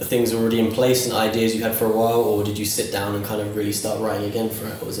the things already in place and ideas you had for a while, or did you sit down and kind of really start writing again for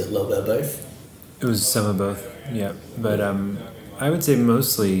it, or was it a little bit of both? It was some of both, yeah. But I would say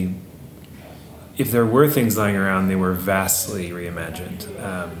mostly, if there were things lying around, they were vastly reimagined.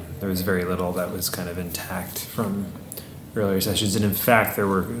 There was very little that was kind of intact from earlier sessions, and in fact there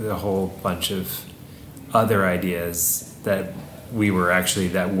were a whole bunch of other ideas that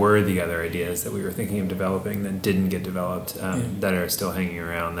were the other ideas that we were thinking of developing that didn't get developed, that are still hanging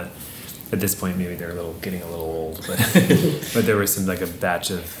around, that at this point maybe they're getting a little old, but but there was a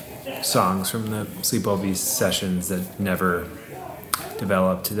batch of songs from the Sleep Well Beast sessions that never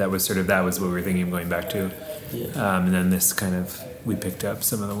developed. That was what we were thinking of going back to. And then this we picked up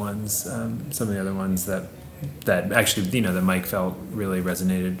some of the ones, some of the other ones that actually, that Mike felt really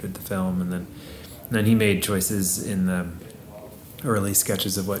resonated with the film, and then he made choices in the early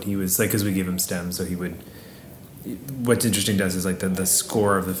sketches of what he was like, because we give him stems, so he would. What's interesting to us is the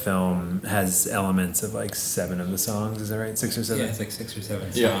score of the film has elements of 7 of the songs. Is that right? 6 or 7? Yeah, it's 6 or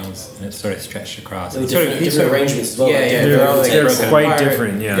 7 songs, and it's sort of stretched across. And different arrangements as well. Yeah, they're broken quite apart.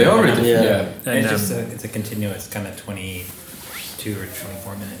 different. Yeah, They are really different. Yeah. And it's a continuous kind of 22 or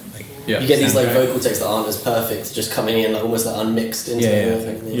 24 minute. You get these vocal takes that aren't as perfect, just coming in almost unmixed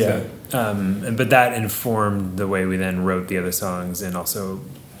into but that informed the way we then wrote the other songs and also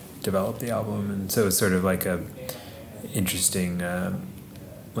developed the album, and so it's sort of a interesting, for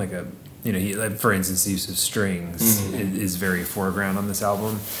instance, the use of strings is very foreground on this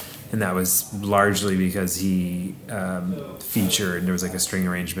album, and that was largely because he featured, there was a string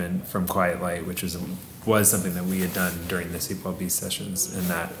arrangement from Quiet Light, which was something that we had done during the Sleep Well Beast sessions, and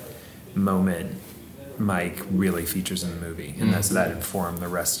that moment Mike really features in the movie, and that informed the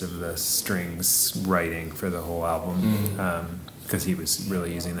rest of the strings writing for the whole album, because he was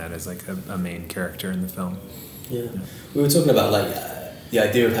really using that as a main character in the film. Yeah. We were talking about the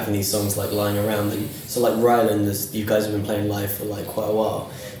idea of having these songs lying around, and so Ryland, you guys have been playing live for quite a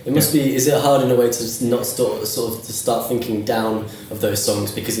while. It must be. Is it hard in a way to not to start thinking down of those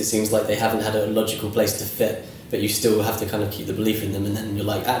songs, because it seems like they haven't had a logical place to fit, but you still have to kind of keep the belief in them, and then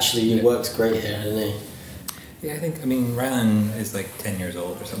you're actually it works great here, doesn't it? Yeah, Ryland is 10 years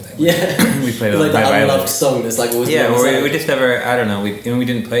old or something. Yeah. We played that unloved song that's always we just never, I don't know, we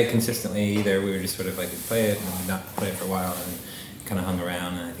didn't play it consistently either. We were just sort of we'd play it and we'd not play it for a while and kind of hung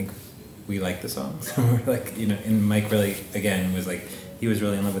around, and I think we liked the songs. We were and Mike really, again, was he was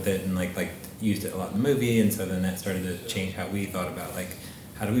really in love with it and used it a lot in the movie, and so then that started to change how we thought about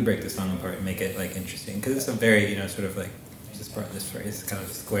how do we break the song apart and make it interesting, because it's a very, sort of this phrase kind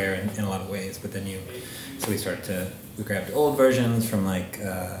of square in a lot of ways, but then so we grabbed old versions from I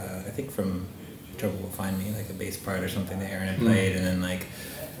think from Trouble Will Find Me, a bass part or something that Aaron had played, and then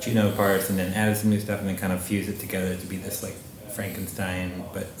Juno parts, and then added some new stuff, and then kind of fused it together to be this Frankenstein,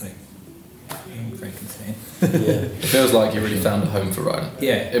 but Frankenstein. It feels like you really found a home for Ryland.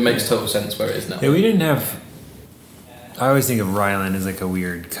 Yeah. It makes total sense where it is now. Yeah, we didn't have. I always think of Ryland as a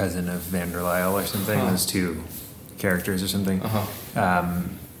weird cousin of Vanderlyle or something. Those two characters or something.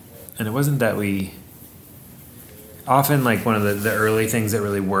 And it wasn't that we. Often, one of the early things that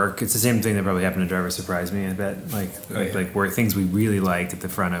really work, it's the same thing that probably happened to Driver Surprise Me, I bet. Where things we really like at the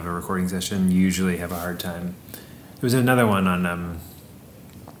front of a recording session usually have a hard time. There was another one on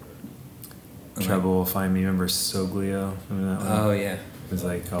Trouble Will Find Me. Remember Soglio? Remember that one? Oh, yeah. It was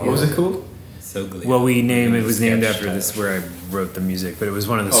what was it called? Soglio. Well, it was named after this where I wrote the music, but it was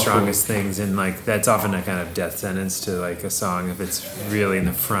one of the strongest things, and that's often a kind of death sentence to a song if it's really in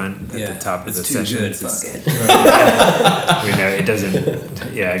the front at the top of the session. We know it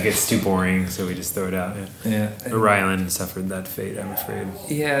doesn't. Yeah, it gets too boring, so we just throw it out. Yeah. Ryland suffered that fate, I'm afraid.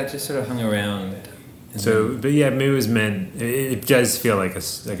 Yeah, it just sort of hung around. So, but yeah, maybe it was meant. It does feel like a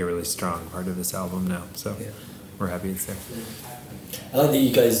really strong part of this album now. So we're happy it's there. I like that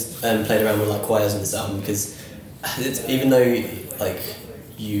you guys played around with choirs on this album, because even though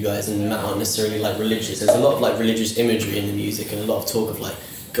you guys and Matt aren't necessarily religious, there's a lot of religious imagery in the music, and a lot of talk of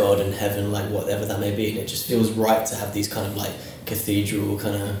God and heaven, whatever that may be, and it just feels right to have these kind of cathedral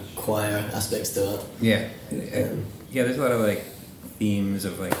kind of choir aspects to it. Yeah. There's a lot of themes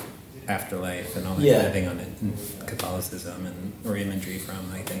of afterlife and all that kind of thing on it, and Catholicism or imagery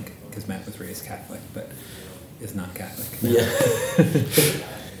from, I think, because Matt was raised Catholic, but is not Catholic. Yeah.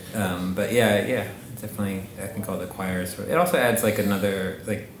 But definitely, I think all the choirs. It also adds another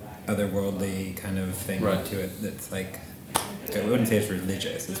otherworldly kind of thing to it. That's I wouldn't say it's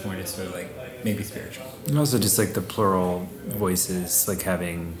religious. It's more just sort of maybe spiritual. And also just the plural voices,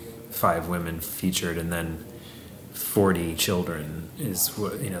 having 5 women featured and then 40 children is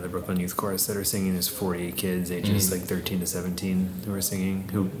what the Brooklyn Youth Chorus that are singing. There's 40 kids ages 13 to 17 who are singing,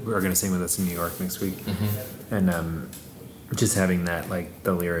 who are going to sing with us in New York next week. And just having that, like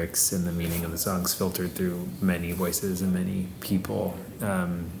the lyrics and the meaning of the songs filtered through many voices and many people.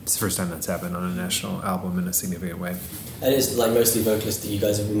 It's the first time that's happened on a national album in a significant way. And it's like mostly vocalists that you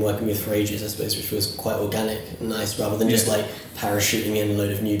guys have been working with for ages, I suppose, which feels quite organic and nice, rather than just like parachuting in a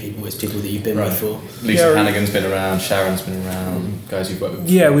load of new people. It's people that you've been with for. Lisa Hannigan's been around, Sharon's been around, guys you've worked with.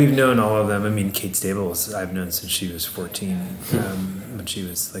 Yeah, we've known all of them. I mean, Kate Stables I've known since she was 14, when she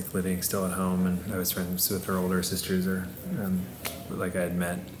was like living still at home, and I was friends with her older sisters, or like I had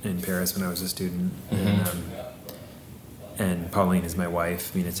met in Paris when I was a student. And Pauline is my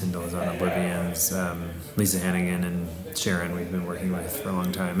wife. Mina Tyndall is on Oblivions. Lisa Hannigan and Sharon we've been working with for a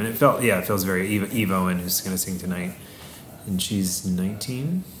long time, and it feels very Eve Owen, who's going to sing tonight, and she's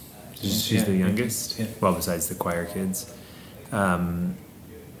 19. She's the youngest. Yeah. Well, besides the choir kids.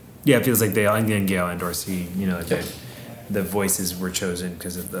 It feels like they all, and Gail and Dorsey, the voices were chosen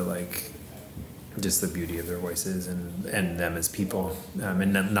because of the just the beauty of their voices and them as people,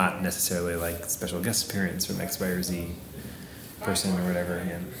 and not necessarily like special guest appearance from X, Y, or Z person or whatever.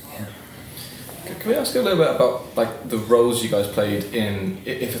 Yeah. Can we ask you a little bit about like the roles you guys played in,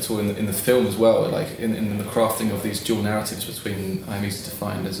 if at all, in the film as well, like in the crafting of these dual narratives between I Am Easy to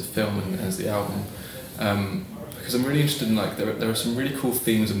Find as a film and as the album? Because I'm really interested in like there are some really cool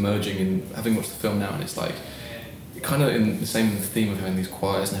themes emerging in having watched the film now, and it's like kind of in the same theme of having these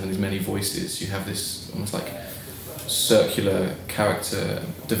choirs and having these many voices. You have this almost like circular character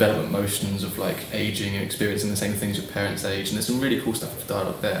development motions of like aging and experiencing the same things your parents age, and there's some really cool stuff with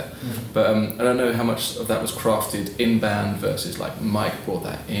dialogue there. But I don't know how much of that was crafted in band versus like Mike brought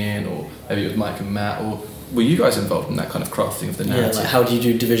that in, or maybe it was Mike and Matt, or were you guys involved in that kind of crafting of the narrative? Yeah, like how do you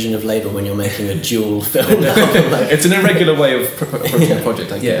do division of labour when you're making a dual film? It's an irregular way of approaching a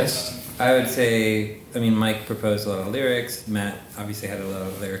project, I guess. I would say, Mike proposed a lot of lyrics. Matt obviously had a lot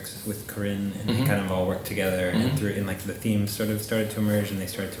of lyrics with Corinne, and they kind of all worked together. And the themes sort of started to emerge, and they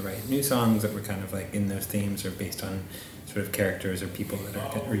started to write new songs that were kind of like in those themes, or based on sort of characters or people that are,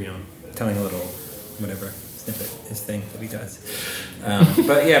 telling a little whatever snippet his thing that he does.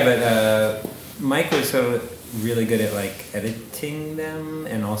 But Mike was so really good at like editing them,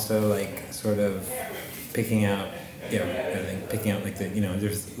 and also like sort of picking out like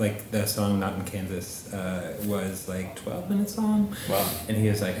there's like the song Not in Kansas was like 12 minutes long. Wow. And he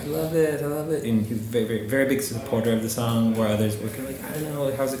was like, I love it, and he was very, very, very big supporter of the song, where others were kind of like, I don't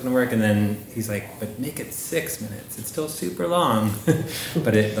know, how's it gonna work? And then he's like, but make it 6 minutes, it's still super long.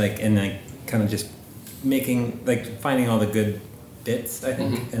 But it kind of just making, like, finding all the good bits, I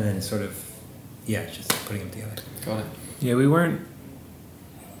think, and then sort of just putting them together. Got it. Yeah, we weren't,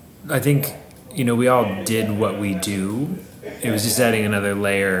 I think, we all did what we do. It was just adding another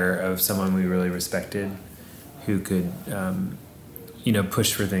layer of someone we really respected, who could,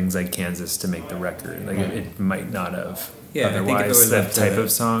 push for things like Kansas to make the record. Like it might not have otherwise, that type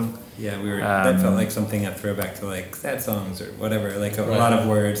of song. Yeah, that felt like something, a throwback to like sad songs or whatever, like a lot of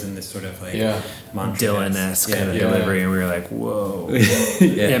words in this sort of like Dylan-esque kind of delivery, and we were like, whoa.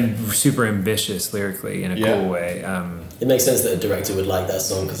 And super ambitious lyrically in a cool way. It makes sense that a director would like that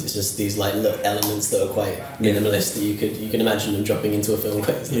song, because it's just these like little elements that are quite minimalist that you can imagine them dropping into a film.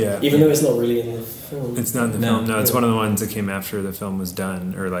 Even though it's not really in the film. It's not in the film. No, it's one of the ones that came after the film was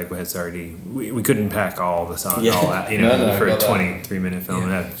done, or like it's already. We couldn't pack all the songs all out, for a 23-minute film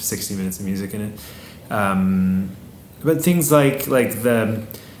and have 60 minutes of music in it. But things like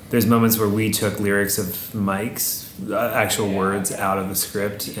there's moments where we took lyrics of Mike's actual words out of the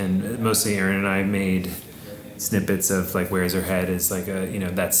script, and mostly Aaron and I made snippets of like Where's Her Head is like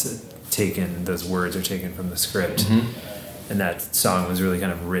that's taken, those words are taken from the script, and that song was really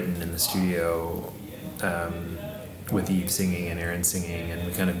kind of written in the studio with Eve singing and Aaron singing, and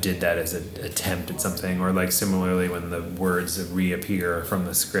we kind of did that as an attempt at something. Or like similarly when the words reappear from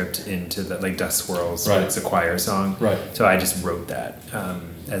the script into the like Dust Swirls, it's a choir song, so I just wrote that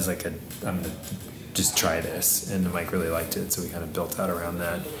as like I'm gonna just try this, and Mike really liked it, so we kind of built out around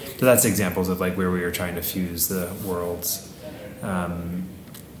that. So that's examples of like where we were trying to fuse the worlds.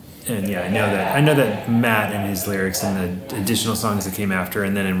 And I know that Matt and his lyrics and the additional songs that came after,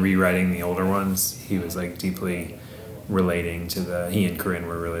 and then in rewriting the older ones, he was like deeply relating to he and Corinne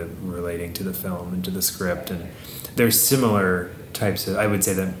were really relating to the film and to the script, and there's similar types of, I would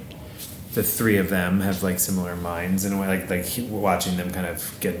say that the three of them have like similar minds in a way, like watching them kind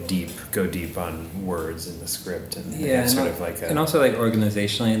of go deep on words in the script, and and also like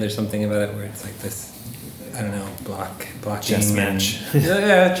organizationally, there's something about it where it's like this, I don't know, blocking chess match.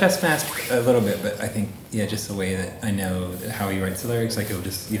 Chess match a little bit, but I think just the way that I know how he writes the lyrics, like he'll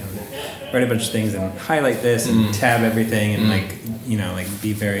just write a bunch of things and highlight this and tab everything and like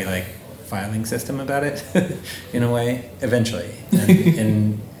be very like filing system about it, in a way, eventually.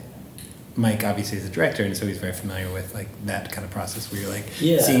 And Mike obviously is a director, and so he's very familiar with like that kind of process where you're like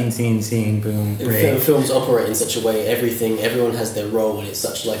scene, boom, break. Films operate in such a way, everyone has their role, and it's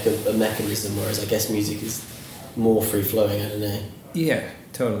such like a mechanism, whereas I guess music is more free flowing. I don't know. Yeah,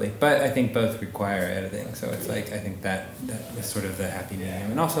 totally. But I think both require editing, so it's like I think that was sort of the happy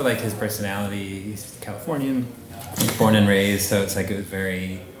medium, and also like his personality. He's Californian, born and raised, so it's like he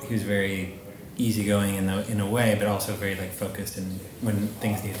was very easygoing in a way, but also very like focused, and when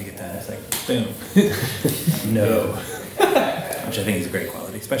things needed to get done, it's like boom, no, which I think is a great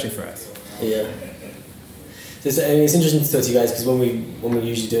quality, especially for us. Yeah. It's interesting to talk to you guys, because when we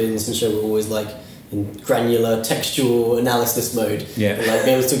usually do it in this show, we're always like in granular textual analysis mode. Yeah. And, like,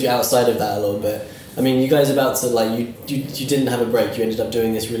 be able to talk to you outside of that a little bit. I mean, you guys are about to like you didn't have a break. You ended up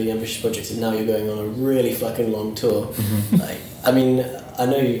doing this really ambitious project, and now you're going on a really fucking long tour. Mm-hmm. Like, I mean, I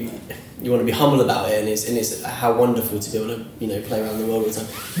know you want to be humble about it, and it's how wonderful to be able to play around the world all the time.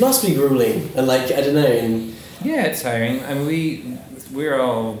 It must be grueling, and like I don't know. And yeah, it's tiring. I mean, we're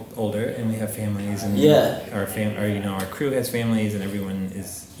all older, and we have families, and our crew has families, and everyone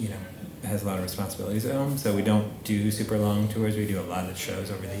is has a lot of responsibilities at home. So we don't do super long tours. We do a lot of shows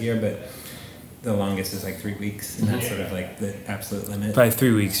over the year, but the longest is like 3 weeks, and that's sort of like the absolute limit. By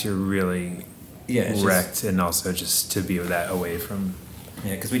 3 weeks, you're really wrecked, just, and also just to be that away from.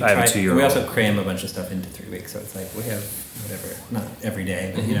 Yeah, because we also cram a bunch of stuff into 3 weeks, so it's like we have whatever, not every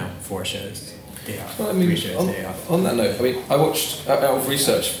day, but 4 shows, day off, well, I mean, 3 shows, day off. On that note, I mean, I watched, out of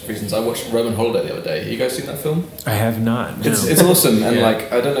research reasons, I watched Roman Holiday the other day. You guys seen that film? I have not. No. It's awesome, and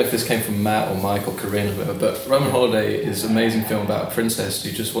like, I don't know if this came from Matt or Mike or Corinne or whatever, but Roman Holiday is an amazing film about a princess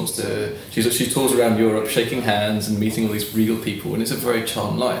who just wants to, she tours around Europe shaking hands and meeting all these regal people, and it's a very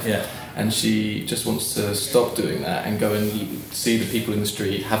charmed life. Yeah. And she just wants to stop doing that and go and see the people in the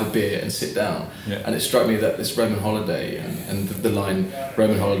street, have a beer and sit down. Yeah. And it struck me that this Roman Holiday and the line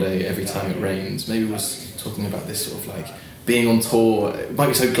Roman Holiday every time it rains maybe was talking about this sort of like being on tour. It might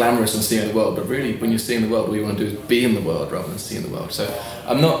be so glamorous and seeing the world, but really when you're seeing the world, what you want to do is be in the world rather than see in the world. So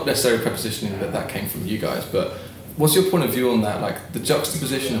I'm not necessarily prepositioning that came from you guys, but what's your point of view on that? Like the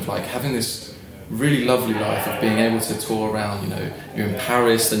juxtaposition of like having this really lovely life of being able to tour around, you're in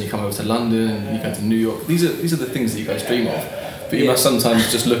Paris, then you come over to London, and you go to New York. These are the things that you guys dream of. But you must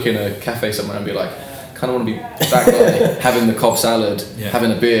sometimes just look in a cafe somewhere and be like, kind of want to be that guy, having the Cobb salad,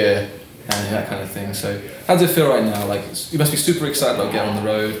 having a beer, and that kind of thing. So how does it feel right now? Like you must be super excited about getting on the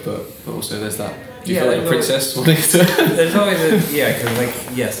road, but also there's that. Do you feel like a princess? There's always because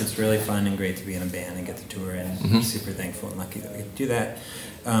like yes, it's really fun and great to be in a band and get to tour, and I'm super thankful and lucky that we get to do that.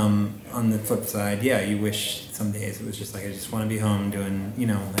 On the flip side, you wish some days it was just like I just want to be home doing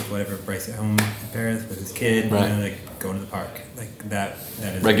like whatever Bryce at home in Paris with his kid, right. Like going to the park, like that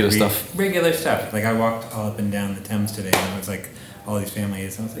is regular stuff. Regular stuff. Like I walked all up and down the Thames today, and it was like all these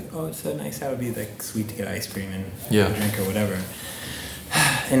families, and I was like, oh, it's so nice. How it would be like sweet to get ice cream and a drink or whatever.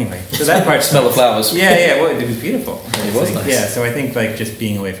 Anyway, so that part. Smell the flowers. Well, it was beautiful. It was nice. Yeah, so I think like just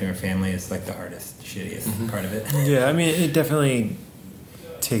being away from your family is like the hardest, shittiest part of it. Yeah, I mean, it definitely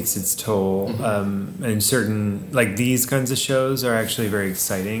takes its toll, and certain like these kinds of shows are actually very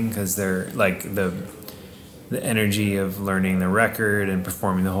exciting because they're like the energy of learning the record and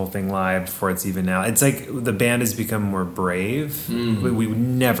performing the whole thing live before it's even out. It's like the band has become more brave. We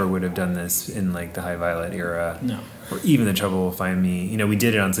never would have done this in like the High Violet era. No. Or even The Trouble Will Find Me. We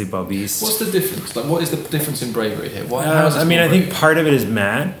did it on Sleepwell Beast. What's the difference? Like, what is the difference in bravery here? I think part of it is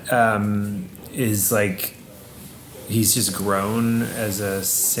Matt is like he's just grown as a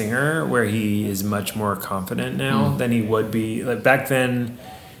singer, where he is much more confident now than he would be. Like back then,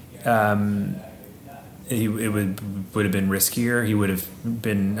 it would have been riskier. He would have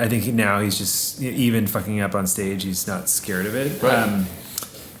been. I think now he's just even fucking up on stage. He's not scared of it. Right.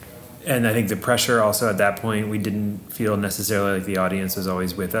 And I think the pressure also at that point, we didn't feel necessarily like the audience was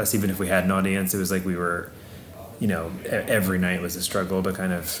always with us. Even if we had an audience, it was like we were, every night was a struggle to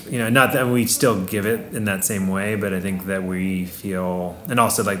kind of, not that we still give it in that same way, but I think that we feel, and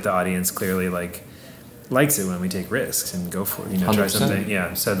also like the audience clearly like likes it when we take risks and go for it, try 100%. something.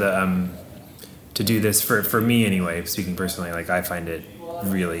 Yeah. So to do this for me anyway, speaking personally, like I find it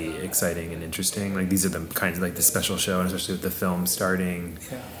really exciting and interesting. Like these are the kinds of like the special show, and especially with the film starting.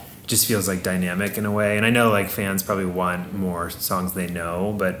 just feels like dynamic in a way. And I know like fans probably want more songs they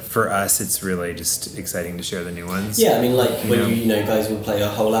know, but for us it's really just exciting to share the new ones. Yeah, I mean, like when you know guys will play a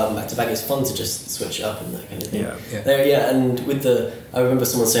whole album back to back, it's fun to just switch it up and that kind of thing. Yeah. And with I remember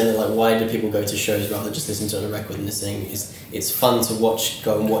someone saying that like, why do people go to shows rather than just listen to it on a record? And they're saying it's fun to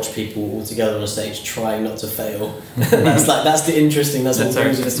go and watch people all together on a stage trying not to fail. that's the interesting. That's what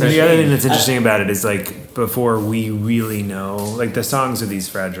brings it. The other thing that's interesting about it is like before we really know, like the songs are these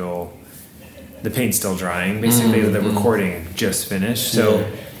fragile. The paint's still drying. Basically, the recording just finished. So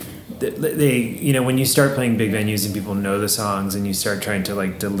they, when you start playing big venues and people know the songs, and you start trying to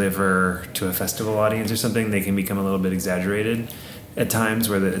like deliver to a festival audience or something, they can become a little bit exaggerated at times,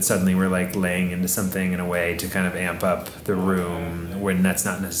 where suddenly we're like laying into something in a way to kind of amp up the room when that's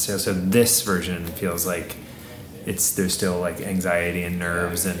not necessary. So this version feels like there's still like anxiety and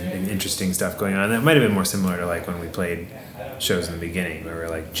nerves and interesting stuff going on. That might have been more similar to like when we played shows in the beginning where we were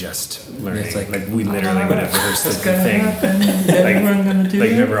like just learning. It's like we literally would have rehearsed the thing. Like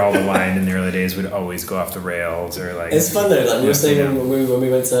remember all the wine in the early days would always go off the rails, or like it's fun though. Like we were saying when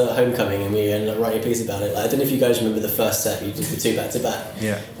we went to Homecoming and we ended up writing a piece about it. Like, I don't know if you guys remember the first set you did the 2 back to back.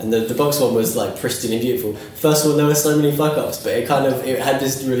 Yeah. And the box one was like pristine and beautiful. First of all, there were so many fuck ups, but it had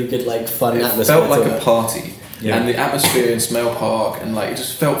this really good like fun atmosphere. It felt like a party. Yeah. And the atmosphere in Smale Park, and like it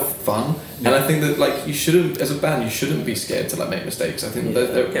just felt fun. Yeah. And I think that like you shouldn't, as a band, you shouldn't be scared to like make mistakes. I think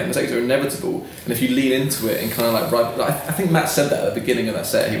that mistakes are inevitable, and if you lean into it and kind of like I think Matt said that at the beginning of that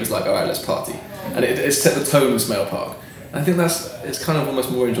set. He was like, "All right, let's party," and it set the tone in Smale Park. I think it's kind of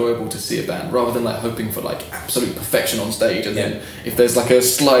almost more enjoyable to see a band rather than like hoping for like absolute perfection on stage, and then if there's like a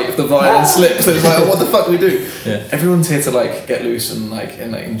slight, if the violin slips, it's like, oh, what the fuck do we do? Yeah. Everyone's here to like get loose and like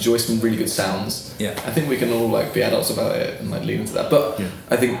enjoy some really good sounds. Yeah. I think we can all like be adults about it and like lean into that. But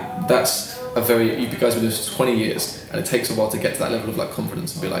I think that's you guys have been doing this for 20 years, and it takes a while to get to that level of like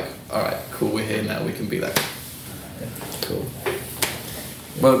confidence and be like, all right, cool, we're here now, we can be that. Cool.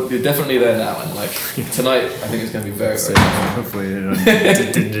 Well, you're definitely there now, and like tonight, I think it's going to be very, very nice. Hopefully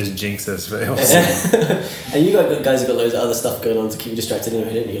it didn't just jinx us, but and you guys have got loads of other stuff going on to keep you distracted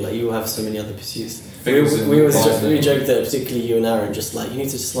anyway, don't you? Like you have so many other pursuits. We joked that particularly you and Aaron just like, you need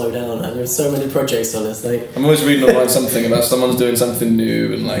to slow down, and there's so many projects on us. Like I'm always reading online something about someone's doing something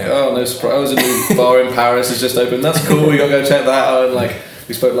new, and like, oh no surprise, a new bar in Paris has just opened. That's cool. We got to go check that out. And like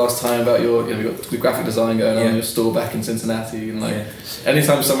we spoke last time about your, we got the graphic design going on, your store back in Cincinnati, and like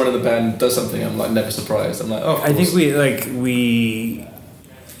anytime someone in the band does something, I'm like never surprised. I'm like, oh. I think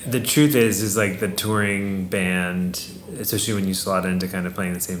the truth is like the touring band, especially when you slot into kind of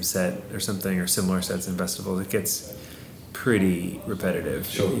playing the same set or something, or similar sets in festivals, it gets pretty repetitive.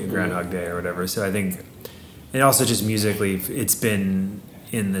 Sure. Groundhog Day or whatever. So I think, and also just musically, it's been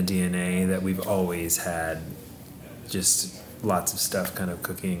in the DNA that we've always had just lots of stuff kind of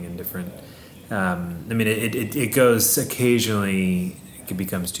cooking and different. I mean, it goes occasionally. It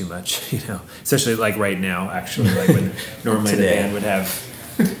becomes too much, especially like right now. Actually, like when normally the band would have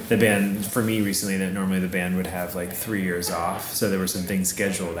for me recently that normally the band would have like 3 years off. So there were some things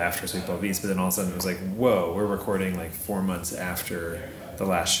scheduled after Sweet Ball Beats, but then all of a sudden it was like, whoa, we're recording like 4 months after the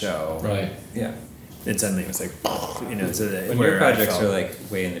last show. Right. Yeah. And suddenly it was like, So when your projects are like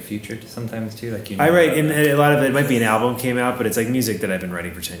way in the future sometimes too, like I write, and a lot of it might be an album came out, but it's like music that I've been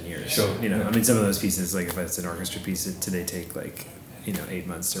writing for 10 years. Sure. I mean, some of those pieces, like if it's an orchestra piece, they take like 8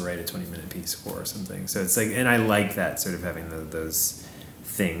 months to write a 20-minute piece for or something. So it's like, and I like that sort of having those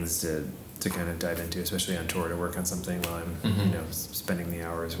things to kind of dive into, especially on tour, to work on something while I'm spending the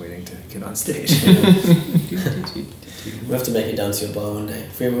hours waiting to get on stage. We have to make it down to your bar one day.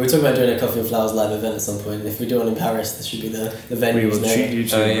 We're talking about doing a Coffee and Flowers live event at some point. If we do one in Paris, this should be the venue. We will treat you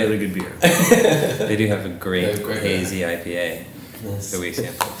to a really good beer. They do have a great hazy IPA. Nice. The week,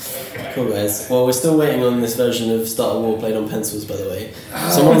 Cool guys. Well, we're still waiting on this version of Start a War played on pencils, by the way.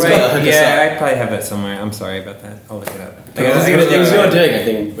 Someone's got to hook us up. I probably have it somewhere. I'm sorry about that. I'll look it up. It was your doing, I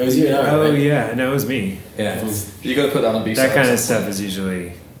think. It was you and Aaron. Oh right? yeah, no, it was me. Yeah. You got to put that on a B-side. That kind of stuff is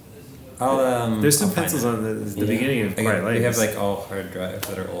usually. There's some pencils on the beginning of Quiet Life. We have like all hard drives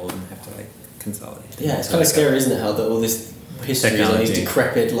that are old and have to like consolidate. Yeah, it's kind of scary, isn't it? How all this history is on these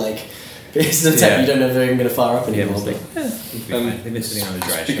decrepit pieces of tech you don't know if they're even going to fire up anymore. They've been sitting on the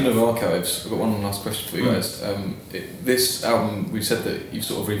dry. Speaking of archives, I've got one last question for you guys. This album, we said that you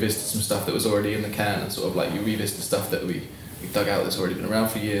sort of revisited some stuff that was already in the can, and sort of like you revisited stuff that we dug out that's already been around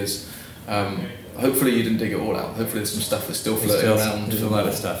for years. Hopefully you didn't dig it all out. Hopefully there's some stuff that's still floating around. There's a lot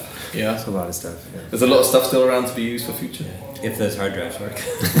of stuff. Yeah, there's a lot of stuff. Yeah. There's a lot of stuff still around to be used for future. If those hard drives work.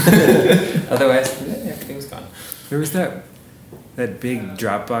 Otherwise, everything's gone. There was that that big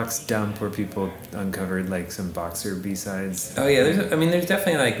Dropbox dump where people uncovered like some Boxer B-sides. Oh yeah, there's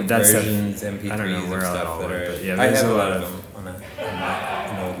definitely like That's versions, MP3s I don't know where of all that stuff all that went, are. but yeah, I there's have a a lot lot of- of them on an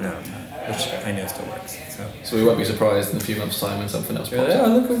old laptop, which I know still works. So we won't be surprised in a few months' time when something else You're pops like, up.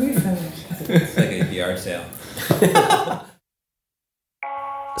 oh, look what we found. It's like a yard sale.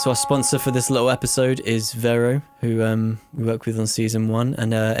 So our sponsor for this little episode is Vero, who we work with on season 1,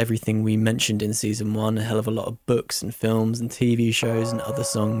 and everything we mentioned in season 1, a hell of a lot of books and films and TV shows and other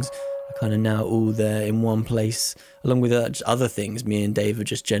songs are kind of now all there in one place, along with other things me and Dave have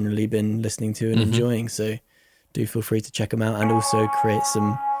just generally been listening to and enjoying. So do feel free to check them out and also create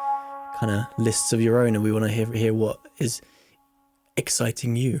some kind of lists of your own, and we want to hear what is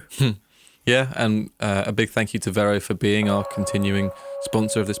exciting you. Yeah, and a big thank you to Vero for being our continuing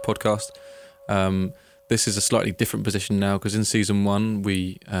sponsor of this podcast. This is a slightly different position now because in season 1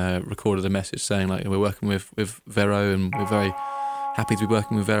 we recorded a message saying like we're working with Vero and we're very happy to be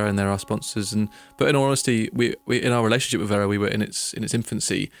working with Vero and they're our sponsors. But in all honesty, we in our relationship with Vero we were in its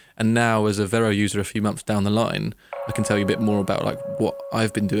infancy, and now as a Vero user a few months down the line, I can tell you a bit more about like what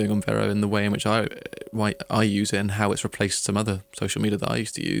I've been doing on Vero and the way in which I use it and how it's replaced some other social media that I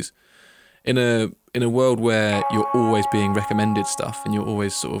used to use. In a world where you're always being recommended stuff and you're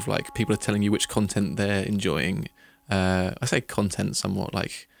always sort of like people are telling you which content they're enjoying, I say content somewhat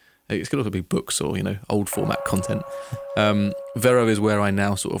like it could also be books or old format content. Vero is where I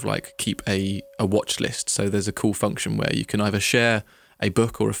now sort of like keep a watch list. So there's a cool function where you can either share a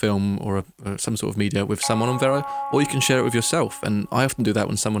book or a film or some sort of media with someone on Vero, or you can share it with yourself. And I often do that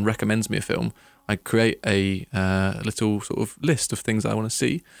when someone recommends me a film. I create a little sort of list of things I want to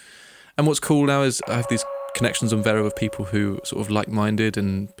see. And what's cool now is I have these connections on Vero with people who are sort of like-minded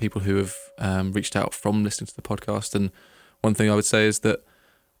and people who have reached out from listening to the podcast. And one thing I would say is that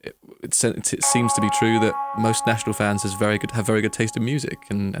it seems to be true that most National fans have very good taste in music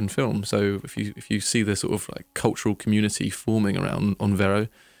and film. So if you see the sort of like cultural community forming around on Vero,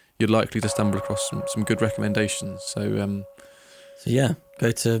 you're likely to stumble across some good recommendations. So yeah,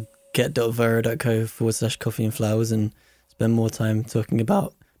 go to get.vero.co/coffee and flowers and spend more time talking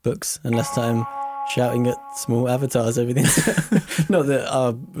about books and less time shouting at small avatars over the internet. Not that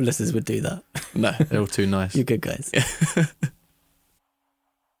our listeners would do that. No, they're all too nice. You're good guys. Yeah.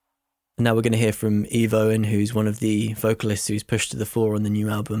 Now we're going to hear from Eve Owen, who's one of the vocalists who's pushed to the fore on the new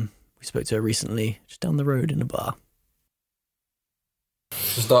album. We spoke to her recently, just down the road in a bar.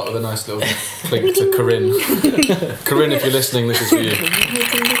 We'll start with a nice little clink to Corinne. Corinne, if you're listening, this is for you.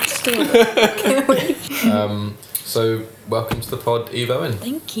 So welcome to the pod, Eve Owen.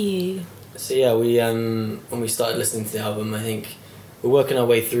 Thank you. So yeah, we when we started listening to the album, I think we're working our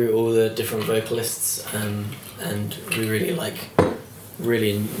way through all the different vocalists, and we really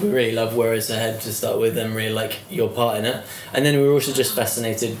love Where Is Her Head to start with, and really like your part in it. And then we were also just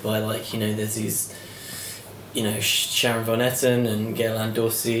fascinated by there's these, Sharon Van Etten and Gail Ann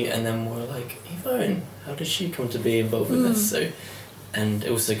Dorsey, and then we're like, Eve Owen, how did she come to be involved with this? So. And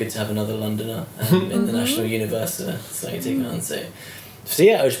also good to have another Londoner in the National Universe starting to take on. So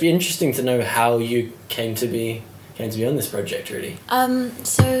yeah, it would be interesting to know how you came to be on this project, really.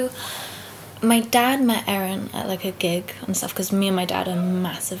 So my dad met Erin at like a gig and stuff, because me and my dad are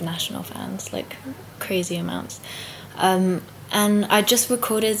massive National fans, like crazy amounts. And I just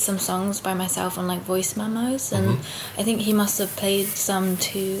recorded some songs by myself on like voice memos, and I think he must have played some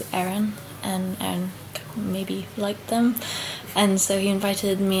to Erin, and Erin maybe liked them. And so he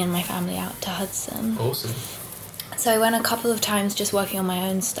invited me and my family out to Hudson. Awesome. So I went a couple of times just working on my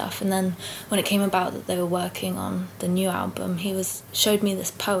own stuff, and then when it came about that they were working on the new album, he showed me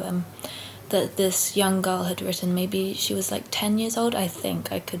this poem that this young girl had written. Maybe she was like 10 years old, I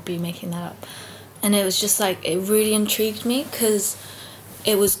think. I could be making that up. And it was just like, it really intrigued me because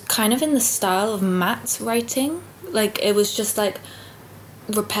it was kind of in the style of Matt's writing. Like, it was just like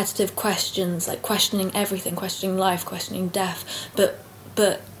repetitive questions, like questioning everything, questioning life, questioning death,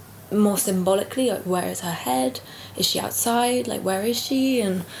 but more symbolically, like, where is her head? Is she outside? Like, where is she?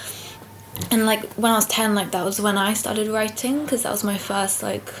 And like when I was 10, like that was when I started writing, because that was my first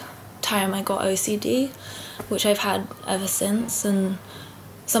like time I got OCD, which I've had ever since. And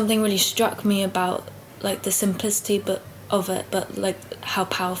something really struck me about like the simplicity of it, but like how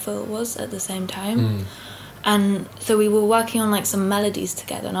powerful it was at the same time. And so we were working on like some melodies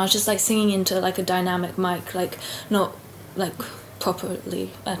together, and I was just like singing into like a dynamic mic, like not like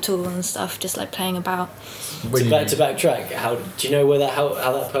properly at all and stuff, just like playing about. To backtrack, how do you know how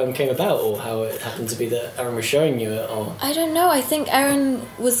that poem came about, or how it happened to be that Erin was showing you it? Or I don't know. I think Erin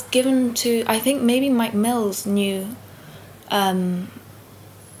was given to. I think maybe Mike Mills knew her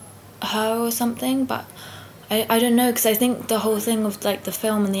or something, but I don't know, because I think the whole thing of like the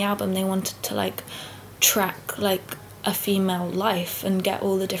film and the album, they wanted to like track like a female life and get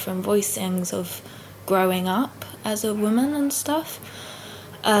all the different voicings of growing up as a woman and stuff.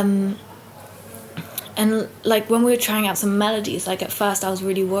 And like when we were trying out some melodies, like at first I was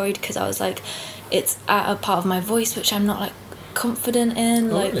really worried because I was like, it's at a part of my voice which I'm not like confident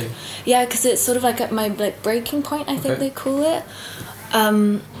in. Like, really? Yeah, because it's sort of like at my like breaking point, I think they call it.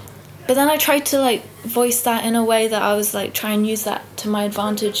 But then I tried to like voice that in a way that I was like try and use that to my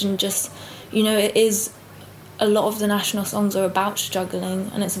advantage, and just, you know, it is, a lot of the national songs are about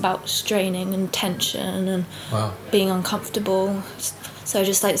struggling, and it's about straining and tension and being uncomfortable. So I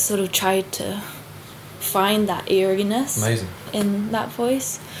just like sort of tried to find that eeriness in that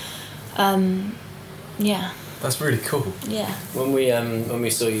voice. Yeah. That's really cool. Yeah. When we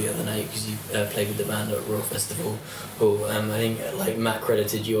saw you the other night, because you played with the band at Royal Festival Hall, I think like Matt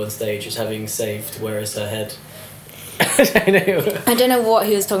credited you on stage as having saved "Where Is Her Head." I don't know what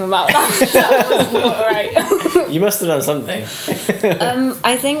he was talking about. That was not right. You must have done something.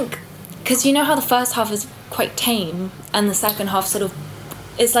 I think, because you know how the first half is quite tame, and the second half sort of,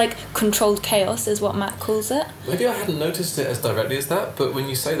 it's like controlled chaos is what Matt calls it. Maybe I hadn't noticed it as directly as that, but when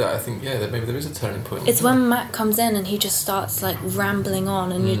you say that, I think, that maybe there is a turning point. It's when Matt comes in and he just starts like rambling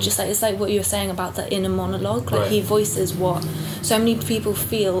on, and you're just like, it's like what you were saying about the inner monologue. Like he voices what so many people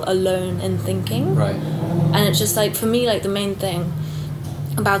feel alone in thinking. Right. And it's just like, for me, like the main thing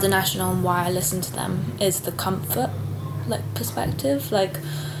about the National and why I listen to them is the comfort, like perspective. Like,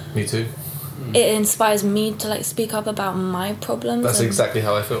 me too. It inspires me to like speak up about my problems. That's exactly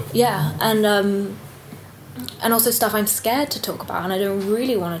how I feel. Yeah, and also stuff I'm scared to talk about and I don't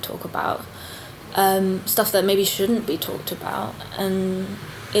really want to talk about. Stuff that maybe shouldn't be talked about, and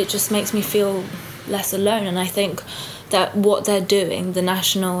it just makes me feel less alone. And I think that what they're doing, the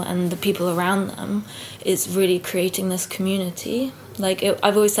National and the people around them, is really creating this community. Like,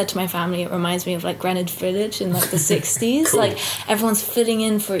 I've always said to my family, it reminds me of like Greenwich Village in like the 60s. Cool. Like everyone's filling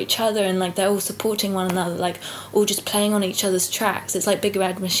in for each other, and like they're all supporting one another, like all just playing on each other's tracks. It's like Big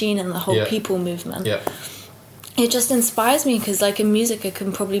Red Machine and the whole people movement. Yeah. It just inspires me, because like in music it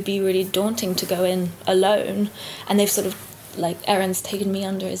can probably be really daunting to go in alone, and they've sort of like, Aaron's taken me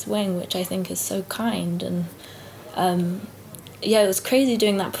under his wing, which I think is so kind. And it was crazy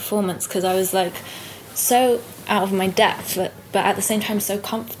doing that performance, because I was like so out of my depth, but at the same time so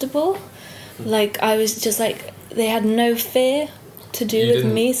comfortable. Like I was just like, they had no fear to do with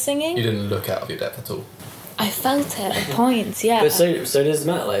me singing. You didn't look out of your depth at all. I felt it at points, yeah. But so does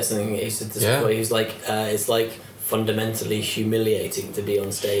Matt. Like something he said this before. He's like, it's like fundamentally humiliating to be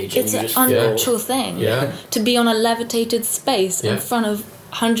on stage. It's an unnatural thing. Yeah. To be on a levitated space in front of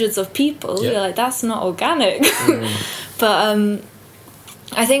hundreds of people. You're like, that's not organic. But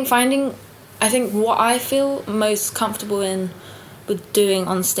I think what I feel most comfortable in with doing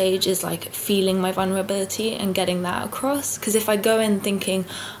on stage is like feeling my vulnerability and getting that across. Because if I go in thinking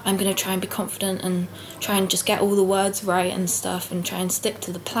I'm going to try and be confident and try and just get all the words right and stuff and try and stick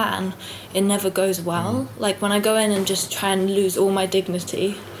to the plan, it never goes well. Like when I go in and just try and lose all my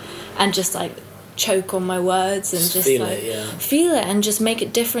dignity and just like choke on my words and just feel it and just make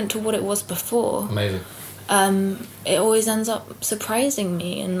it different to what it was before. Amazing. It always ends up surprising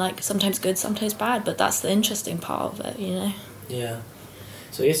me, and like sometimes good, sometimes bad, but that's the interesting part of it, you know. Yeah.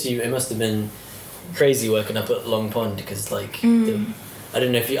 So I guess it must have been crazy working up at Long Pond, because like I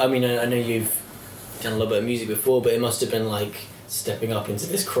don't know if I know you've done a little bit of music before, but it must have been like stepping up into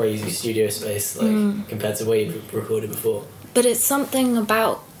this crazy studio space, like compared to where you'd recorded before. But it's something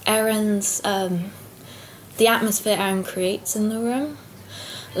about Aaron's the atmosphere Aaron creates in the room.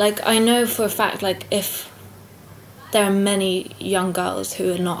 Like I know for a fact, like if there are many young girls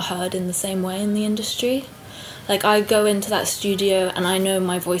who are not heard in the same way in the industry. Like I go into that studio and I know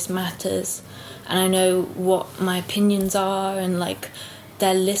my voice matters, and I know what my opinions are, and like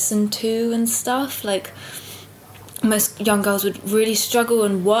they're listened to and stuff. Like most young girls would really struggle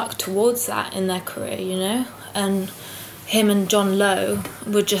and work towards that in their career, you know. And him and John Lowe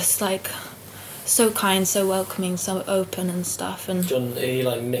were just like so kind, so welcoming, so open and stuff. And John, he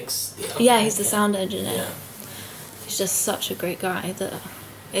like mixed. Yeah, he's the sound engineer. Yeah. He's just such a great guy that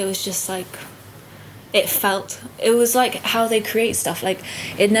it was just like, it was like how they create stuff. Like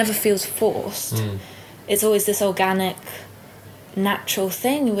it never feels forced. It's always this organic, natural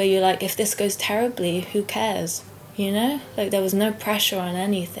thing where you're like, if this goes terribly, who cares? You know, like there was no pressure on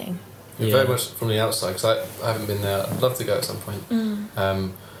anything. Very much from the outside, because I haven't been there. I'd love to go at some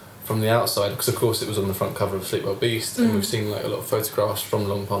point. From the outside, because of course it was on the front cover of Sleep Well Beast, and we've seen like a lot of photographs from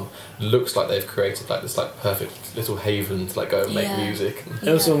Long Pond. It looks like they've created like this like perfect little haven to like go and make music. And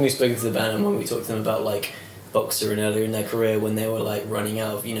also when we spoke to the band and when we talked to them about like boxer and earlier in their career when they were like running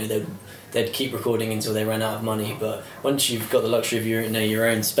out of, they'd keep recording until they ran out of money. But once you've got the luxury of your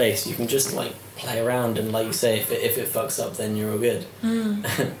own space, you can just like play around, and like you say, if it fucks up, then you're all good.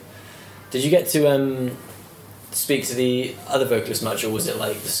 Did you get to speak to the other vocalists much, or was it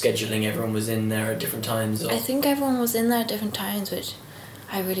like the scheduling, everyone was in there at different times? Or? I think everyone was in there at different times, which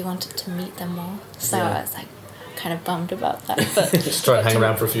I really wanted to meet them all. So Yeah. I was like kind of bummed about that. But Just try and hang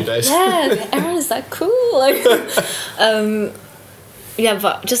around for a few days. yeah, everyone's like cool. Like, yeah,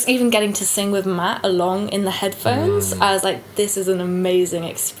 but just even getting to sing with Matt along in the headphones, I was like, this is an amazing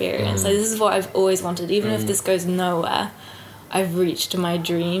experience. Like, this is what I've always wanted. Even if this goes nowhere, I've reached my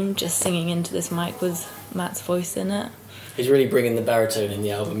dream just singing into this mic with Matt's voice in it. He's really bringing the baritone in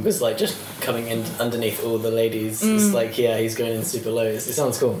the album, because like just coming in underneath all the ladies, it's like, yeah, he's going in super low. It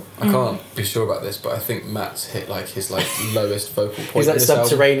sounds cool. I can't be sure about this, but I think Matt's hit like his like lowest vocal point. He's like in this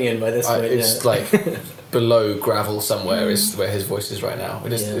subterranean by this album. point. It's like below gravel somewhere is where his voice is right now.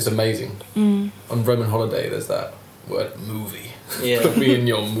 It's amazing. On Roman Holiday, there's that word movie. Yeah. Put me in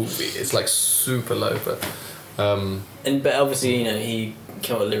your movie. It's like super low, but. But obviously, he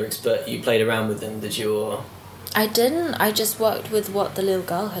came up with lyrics, but you played around with them, did you? Or... I didn't. I just worked with what the little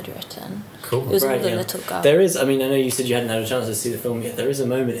girl had written. Cool. It was Right, all the yeah. little girl. There is, I know you said you hadn't had a chance to see the film yet. There is a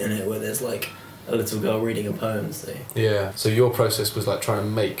moment in it where there's like a little girl reading a poem. So. Yeah. So your process was like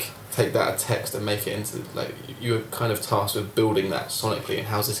trying to take that text and make it into like you were kind of tasked with building that sonically, and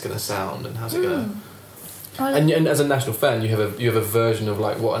how's this going to sound and how's it going to. Well, And as a national fan, you have a version of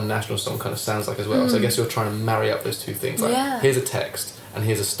like what a national song kind of sounds like as well. So I guess you're trying to marry up those two things. Like here's a text and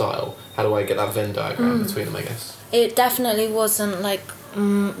here's a style. How do I get that Venn diagram between them? I guess. it definitely wasn't like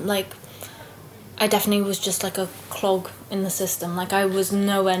I definitely was just like a clog in the system. Like I was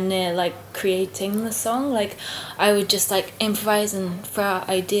nowhere near like creating the song. Like I would just like improvise and throw out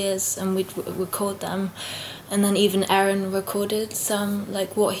ideas and we'd record them. And then even Aaron recorded some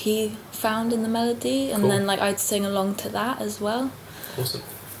like what he found in the melody, and then like I'd sing along to that as well. Awesome.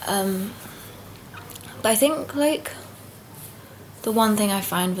 But I think like the one thing I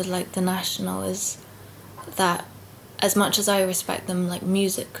find with like the National is that as much as I respect them like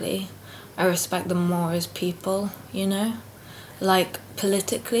musically, I respect them more as people, like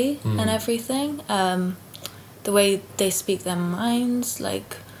politically and everything. The way they speak their minds,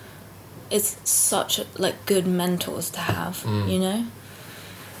 like it's such like good mentors to have,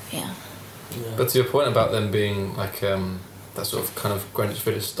 Yeah. But to your point about them being like that sort of kind of Greenwich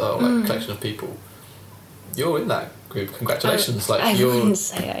Village style like collection of people, you're in that group. Congratulations! I wouldn't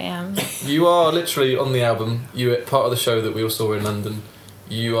say I am. You are literally on the album. You're part of the show that we all saw in London.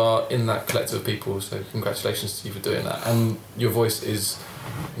 You are in that collective of people. So congratulations to you for doing that. And your voice is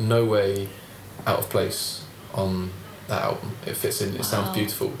no way out of place on that album. It fits in. It sounds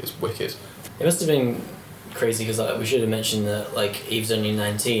beautiful. It's wicked. It must have been crazy because we should have mentioned that like Eve's only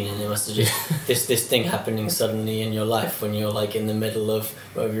 19, and it must have just this thing happening suddenly in your life when you're like in the middle of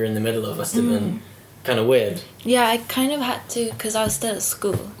whatever you're in the middle of must have been kind of weird. Yeah, I kind of had to, because I was still at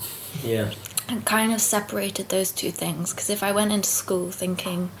school. Yeah. I kind of separated those two things, because if I went into school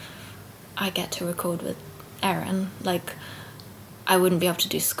thinking I get to record with Aaron, like I wouldn't be able to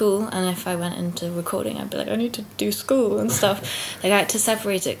do school, and if I went into recording I'd be like, I need to do school and stuff. Like I had to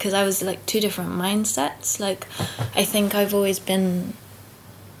separate it because I was like two different mindsets. Like I think I've always been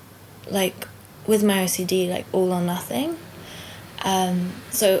like with my OCD like all or nothing.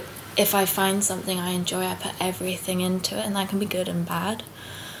 So if I find something I enjoy, I put everything into it, and that can be good and bad.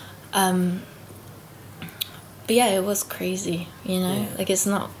 But yeah, it was crazy, like it's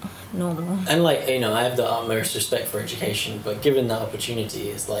not normal. And like, I have the utmost respect for education, but given that opportunity,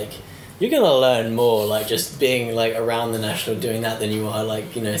 it's like, you're going to learn more, like just being like around the National doing that than you are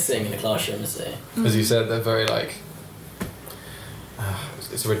like, sitting in a classroom, say. As you said, they're very like,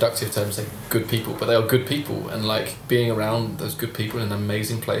 it's a reductive term to say good people, but they are good people, and like being around those good people in an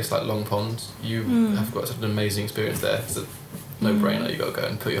amazing place like Long Pond, you have got such an amazing experience there. It's a no-brainer. You got to go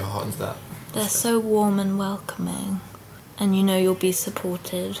and put your heart into that. They're so warm and welcoming, and you'll be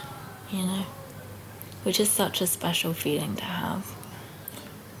supported, which is such a special feeling to have.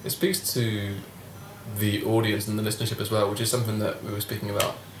 It speaks to the audience and the listenership as well, which is something that we were speaking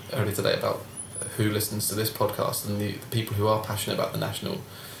about earlier today, about who listens to this podcast and the people who are passionate about the National.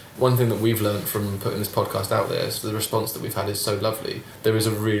 One thing that we've learned from putting this podcast out there is the response that we've had is so lovely. There is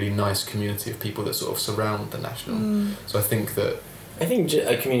a really nice community of people that sort of surround the National. So I think a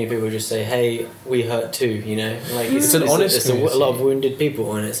community of people just say, hey, we hurt too, like It's an honest community. A lot of wounded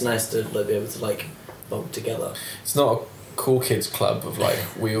people, and it's nice to like be able to like bond together. It's not a cool kids club of like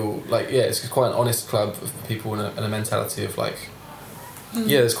we all like, it's quite an honest club of people and a mentality of like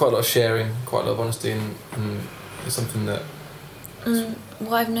there's quite a lot of sharing, quite a lot of honesty, and it's something that.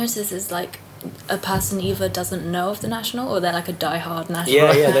 What I've noticed is like a person either doesn't know of the National or they're like a die-hard National.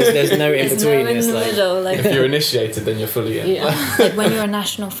 Yeah, there's no in There's between. no in It's the like middle. Like, If you're initiated, then you're fully in. yeah. Like when you're a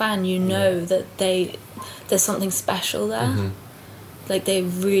National fan, you know that there's something special there. Mm-hmm. Like they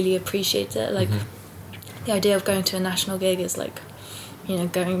really appreciate it. Like the idea of going to a National gig is like, you know,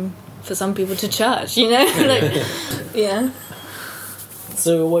 going for some people to church. You know, like yeah.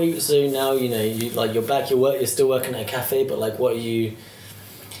 So so now you know you're back. You're still working at a cafe, but like what are you?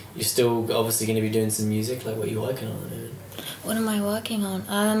 You're still obviously going to be doing some music. Like what are you working on? What am I working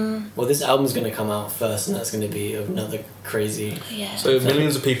on? Well, this album's going to come out first, and that's going to be another crazy. Yeah. So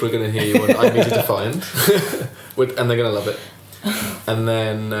millions of people are going to hear you on I'm Easy to Find, and they're going to love it. And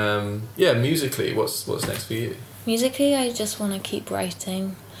then musically, what's next for you? Musically, I just want to keep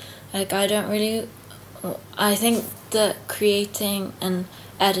writing. Like I think that creating and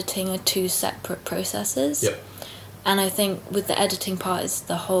editing are two separate processes. Yep. And I think with the editing part is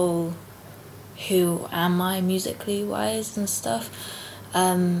the whole who am I musically wise and stuff.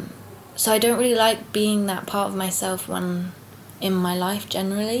 So I don't really like being that part of myself when in my life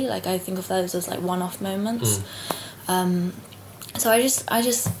generally. Like I think of those as like one-off moments. So I just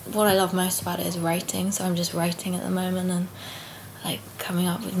what I love most about it is writing. So I'm just writing at the moment and like coming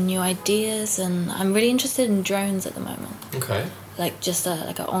up with new ideas, and I'm really interested in drones at the moment. Okay. Like just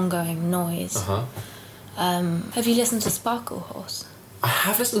like an ongoing noise. Have you listened to Sparkle Horse? I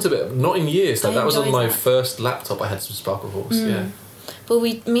have listened to it, not in years. Like I that was on enjoyed my that. first laptop. I had some Sparkle Horse. Yeah. Well,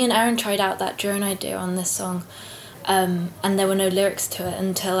 me and Aaron tried out that drone idea on this song, and there were no lyrics to it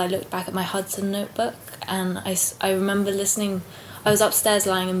until I looked back at my Hudson notebook, and I remember listening. I was upstairs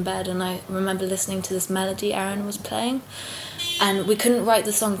lying in bed, and I remember listening to this melody Aaron was playing, and we couldn't write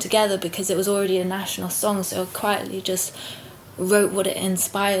the song together because it was already a national song, so I quietly just wrote what it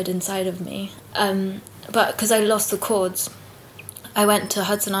inspired inside of me. But because I lost the chords, I went to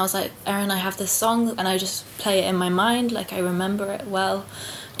Hudson. I was like, Aaron, I have this song, and I just play it in my mind, like I remember it well,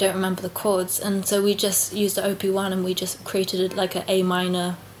 don't remember the chords, and so we just used the OP1 and we just created like an A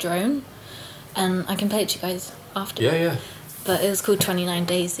minor drone, and I can play it to you guys after. Yeah. But it was called 29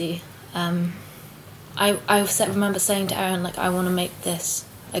 Daisy. I remember saying to Aaron, like, I want to make this,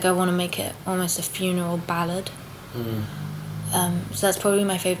 like I want to make it almost a funeral ballad. So that's probably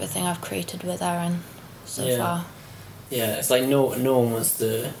my favourite thing I've created with Aaron so far. Yeah, it's like no one wants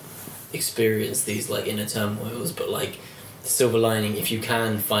to experience these like inner turmoils, but like the silver lining, if you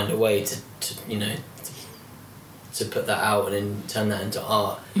can find a way to put that out and then turn that into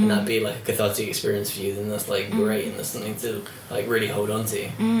art, and that be like a cathartic experience for you, then that's like great, and that's something to like really hold on to.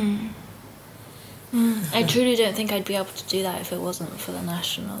 I truly don't think I'd be able to do that if it wasn't for the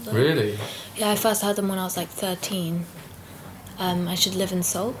National, though. Really? Yeah, I first heard them when I was like 13. I Should Live in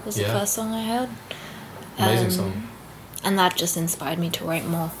Salt was the first song I heard. Amazing song. And that just inspired me to write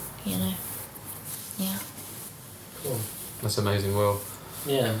more, you know. Yeah. Cool. That's amazing. Well.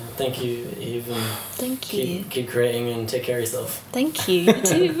 Yeah, thank you, Eve, and Thank you. keep creating and take care of yourself. Thank you, you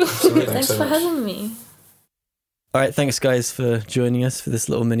too. Thanks so for much. having me. All right, thanks guys for joining us for this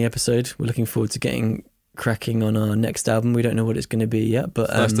little mini episode. We're looking forward to getting cracking on our next album. We don't know what it's going to be yet,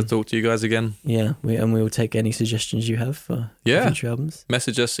 but Nice to talk to you guys again. Yeah, we will take any suggestions you have for future albums.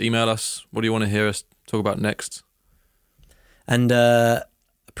 Message us, email us. What do you want to hear us talk about next? And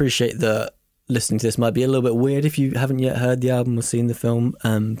appreciate that listening to this might be a little bit weird if you haven't yet heard the album or seen the film,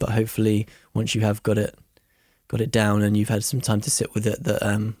 but hopefully once you have got it down and you've had some time to sit with it, that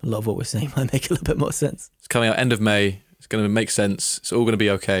a lot of what we're saying might make a little bit more sense. It's coming out end of May. It's going to make sense. It's all going to be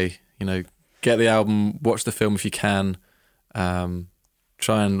okay. You know, get the album, watch the film if you can.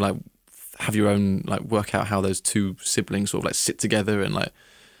 Try and like have your own, like work out how those two siblings sort of like sit together, and like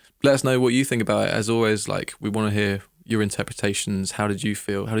let us know what you think about it. As always, like we want to hear your interpretations. How did you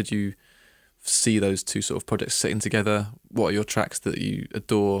feel? How did you see those two sort of projects sitting together? What are your tracks that you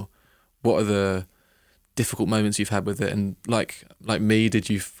adore? What are the difficult moments you've had with it? And like me, did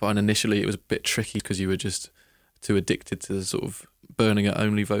you find initially it was a bit tricky because you were just too addicted to the sort of burning it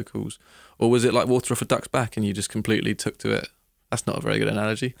only vocals? Or was it like water off a duck's back and you just completely took to it? That's not a very good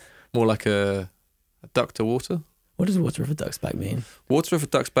analogy. More like a duck to water. What does water off a duck's back mean? Water off a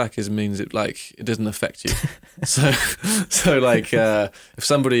duck's back means it like it doesn't affect you. so like if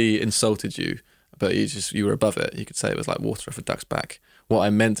somebody insulted you, but you were above it, you could say it was like water off a duck's back. What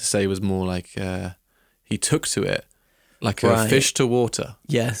I meant to say was more like he took to it like a fish to water.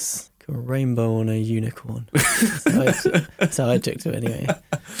 Yes, like a rainbow on a unicorn. That's how I took to it anyway.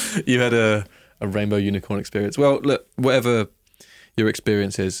 You had a rainbow unicorn experience. Well, look, whatever your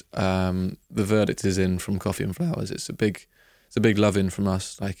experience is, the verdict is in from Coffee and Flowers. It's a big it's a big love in from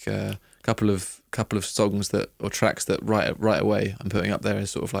us. Like a couple of songs or tracks that right away I'm putting up there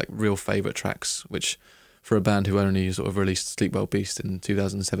as sort of like real favourite tracks, which for a band who only sort of released Sleepwell Beast in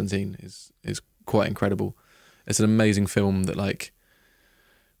 2017 is quite incredible. It's an amazing film that, like,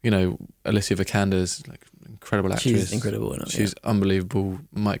 you know, Alicia Vikander's like incredible actress. She's incredible. She's unbelievable.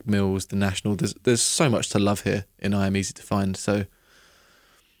 Mike Mills, The National. There's so much to love here in I Am Easy to Find. So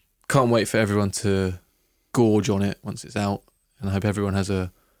can't wait for everyone to gorge on it once it's out, and I hope everyone has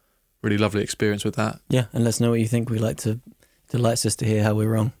a really lovely experience with that. Yeah, and let us know what you think. We like to delights us to hear how we're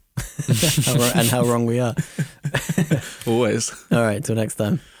wrong and how wrong we are. Always. All right, till next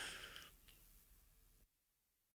time.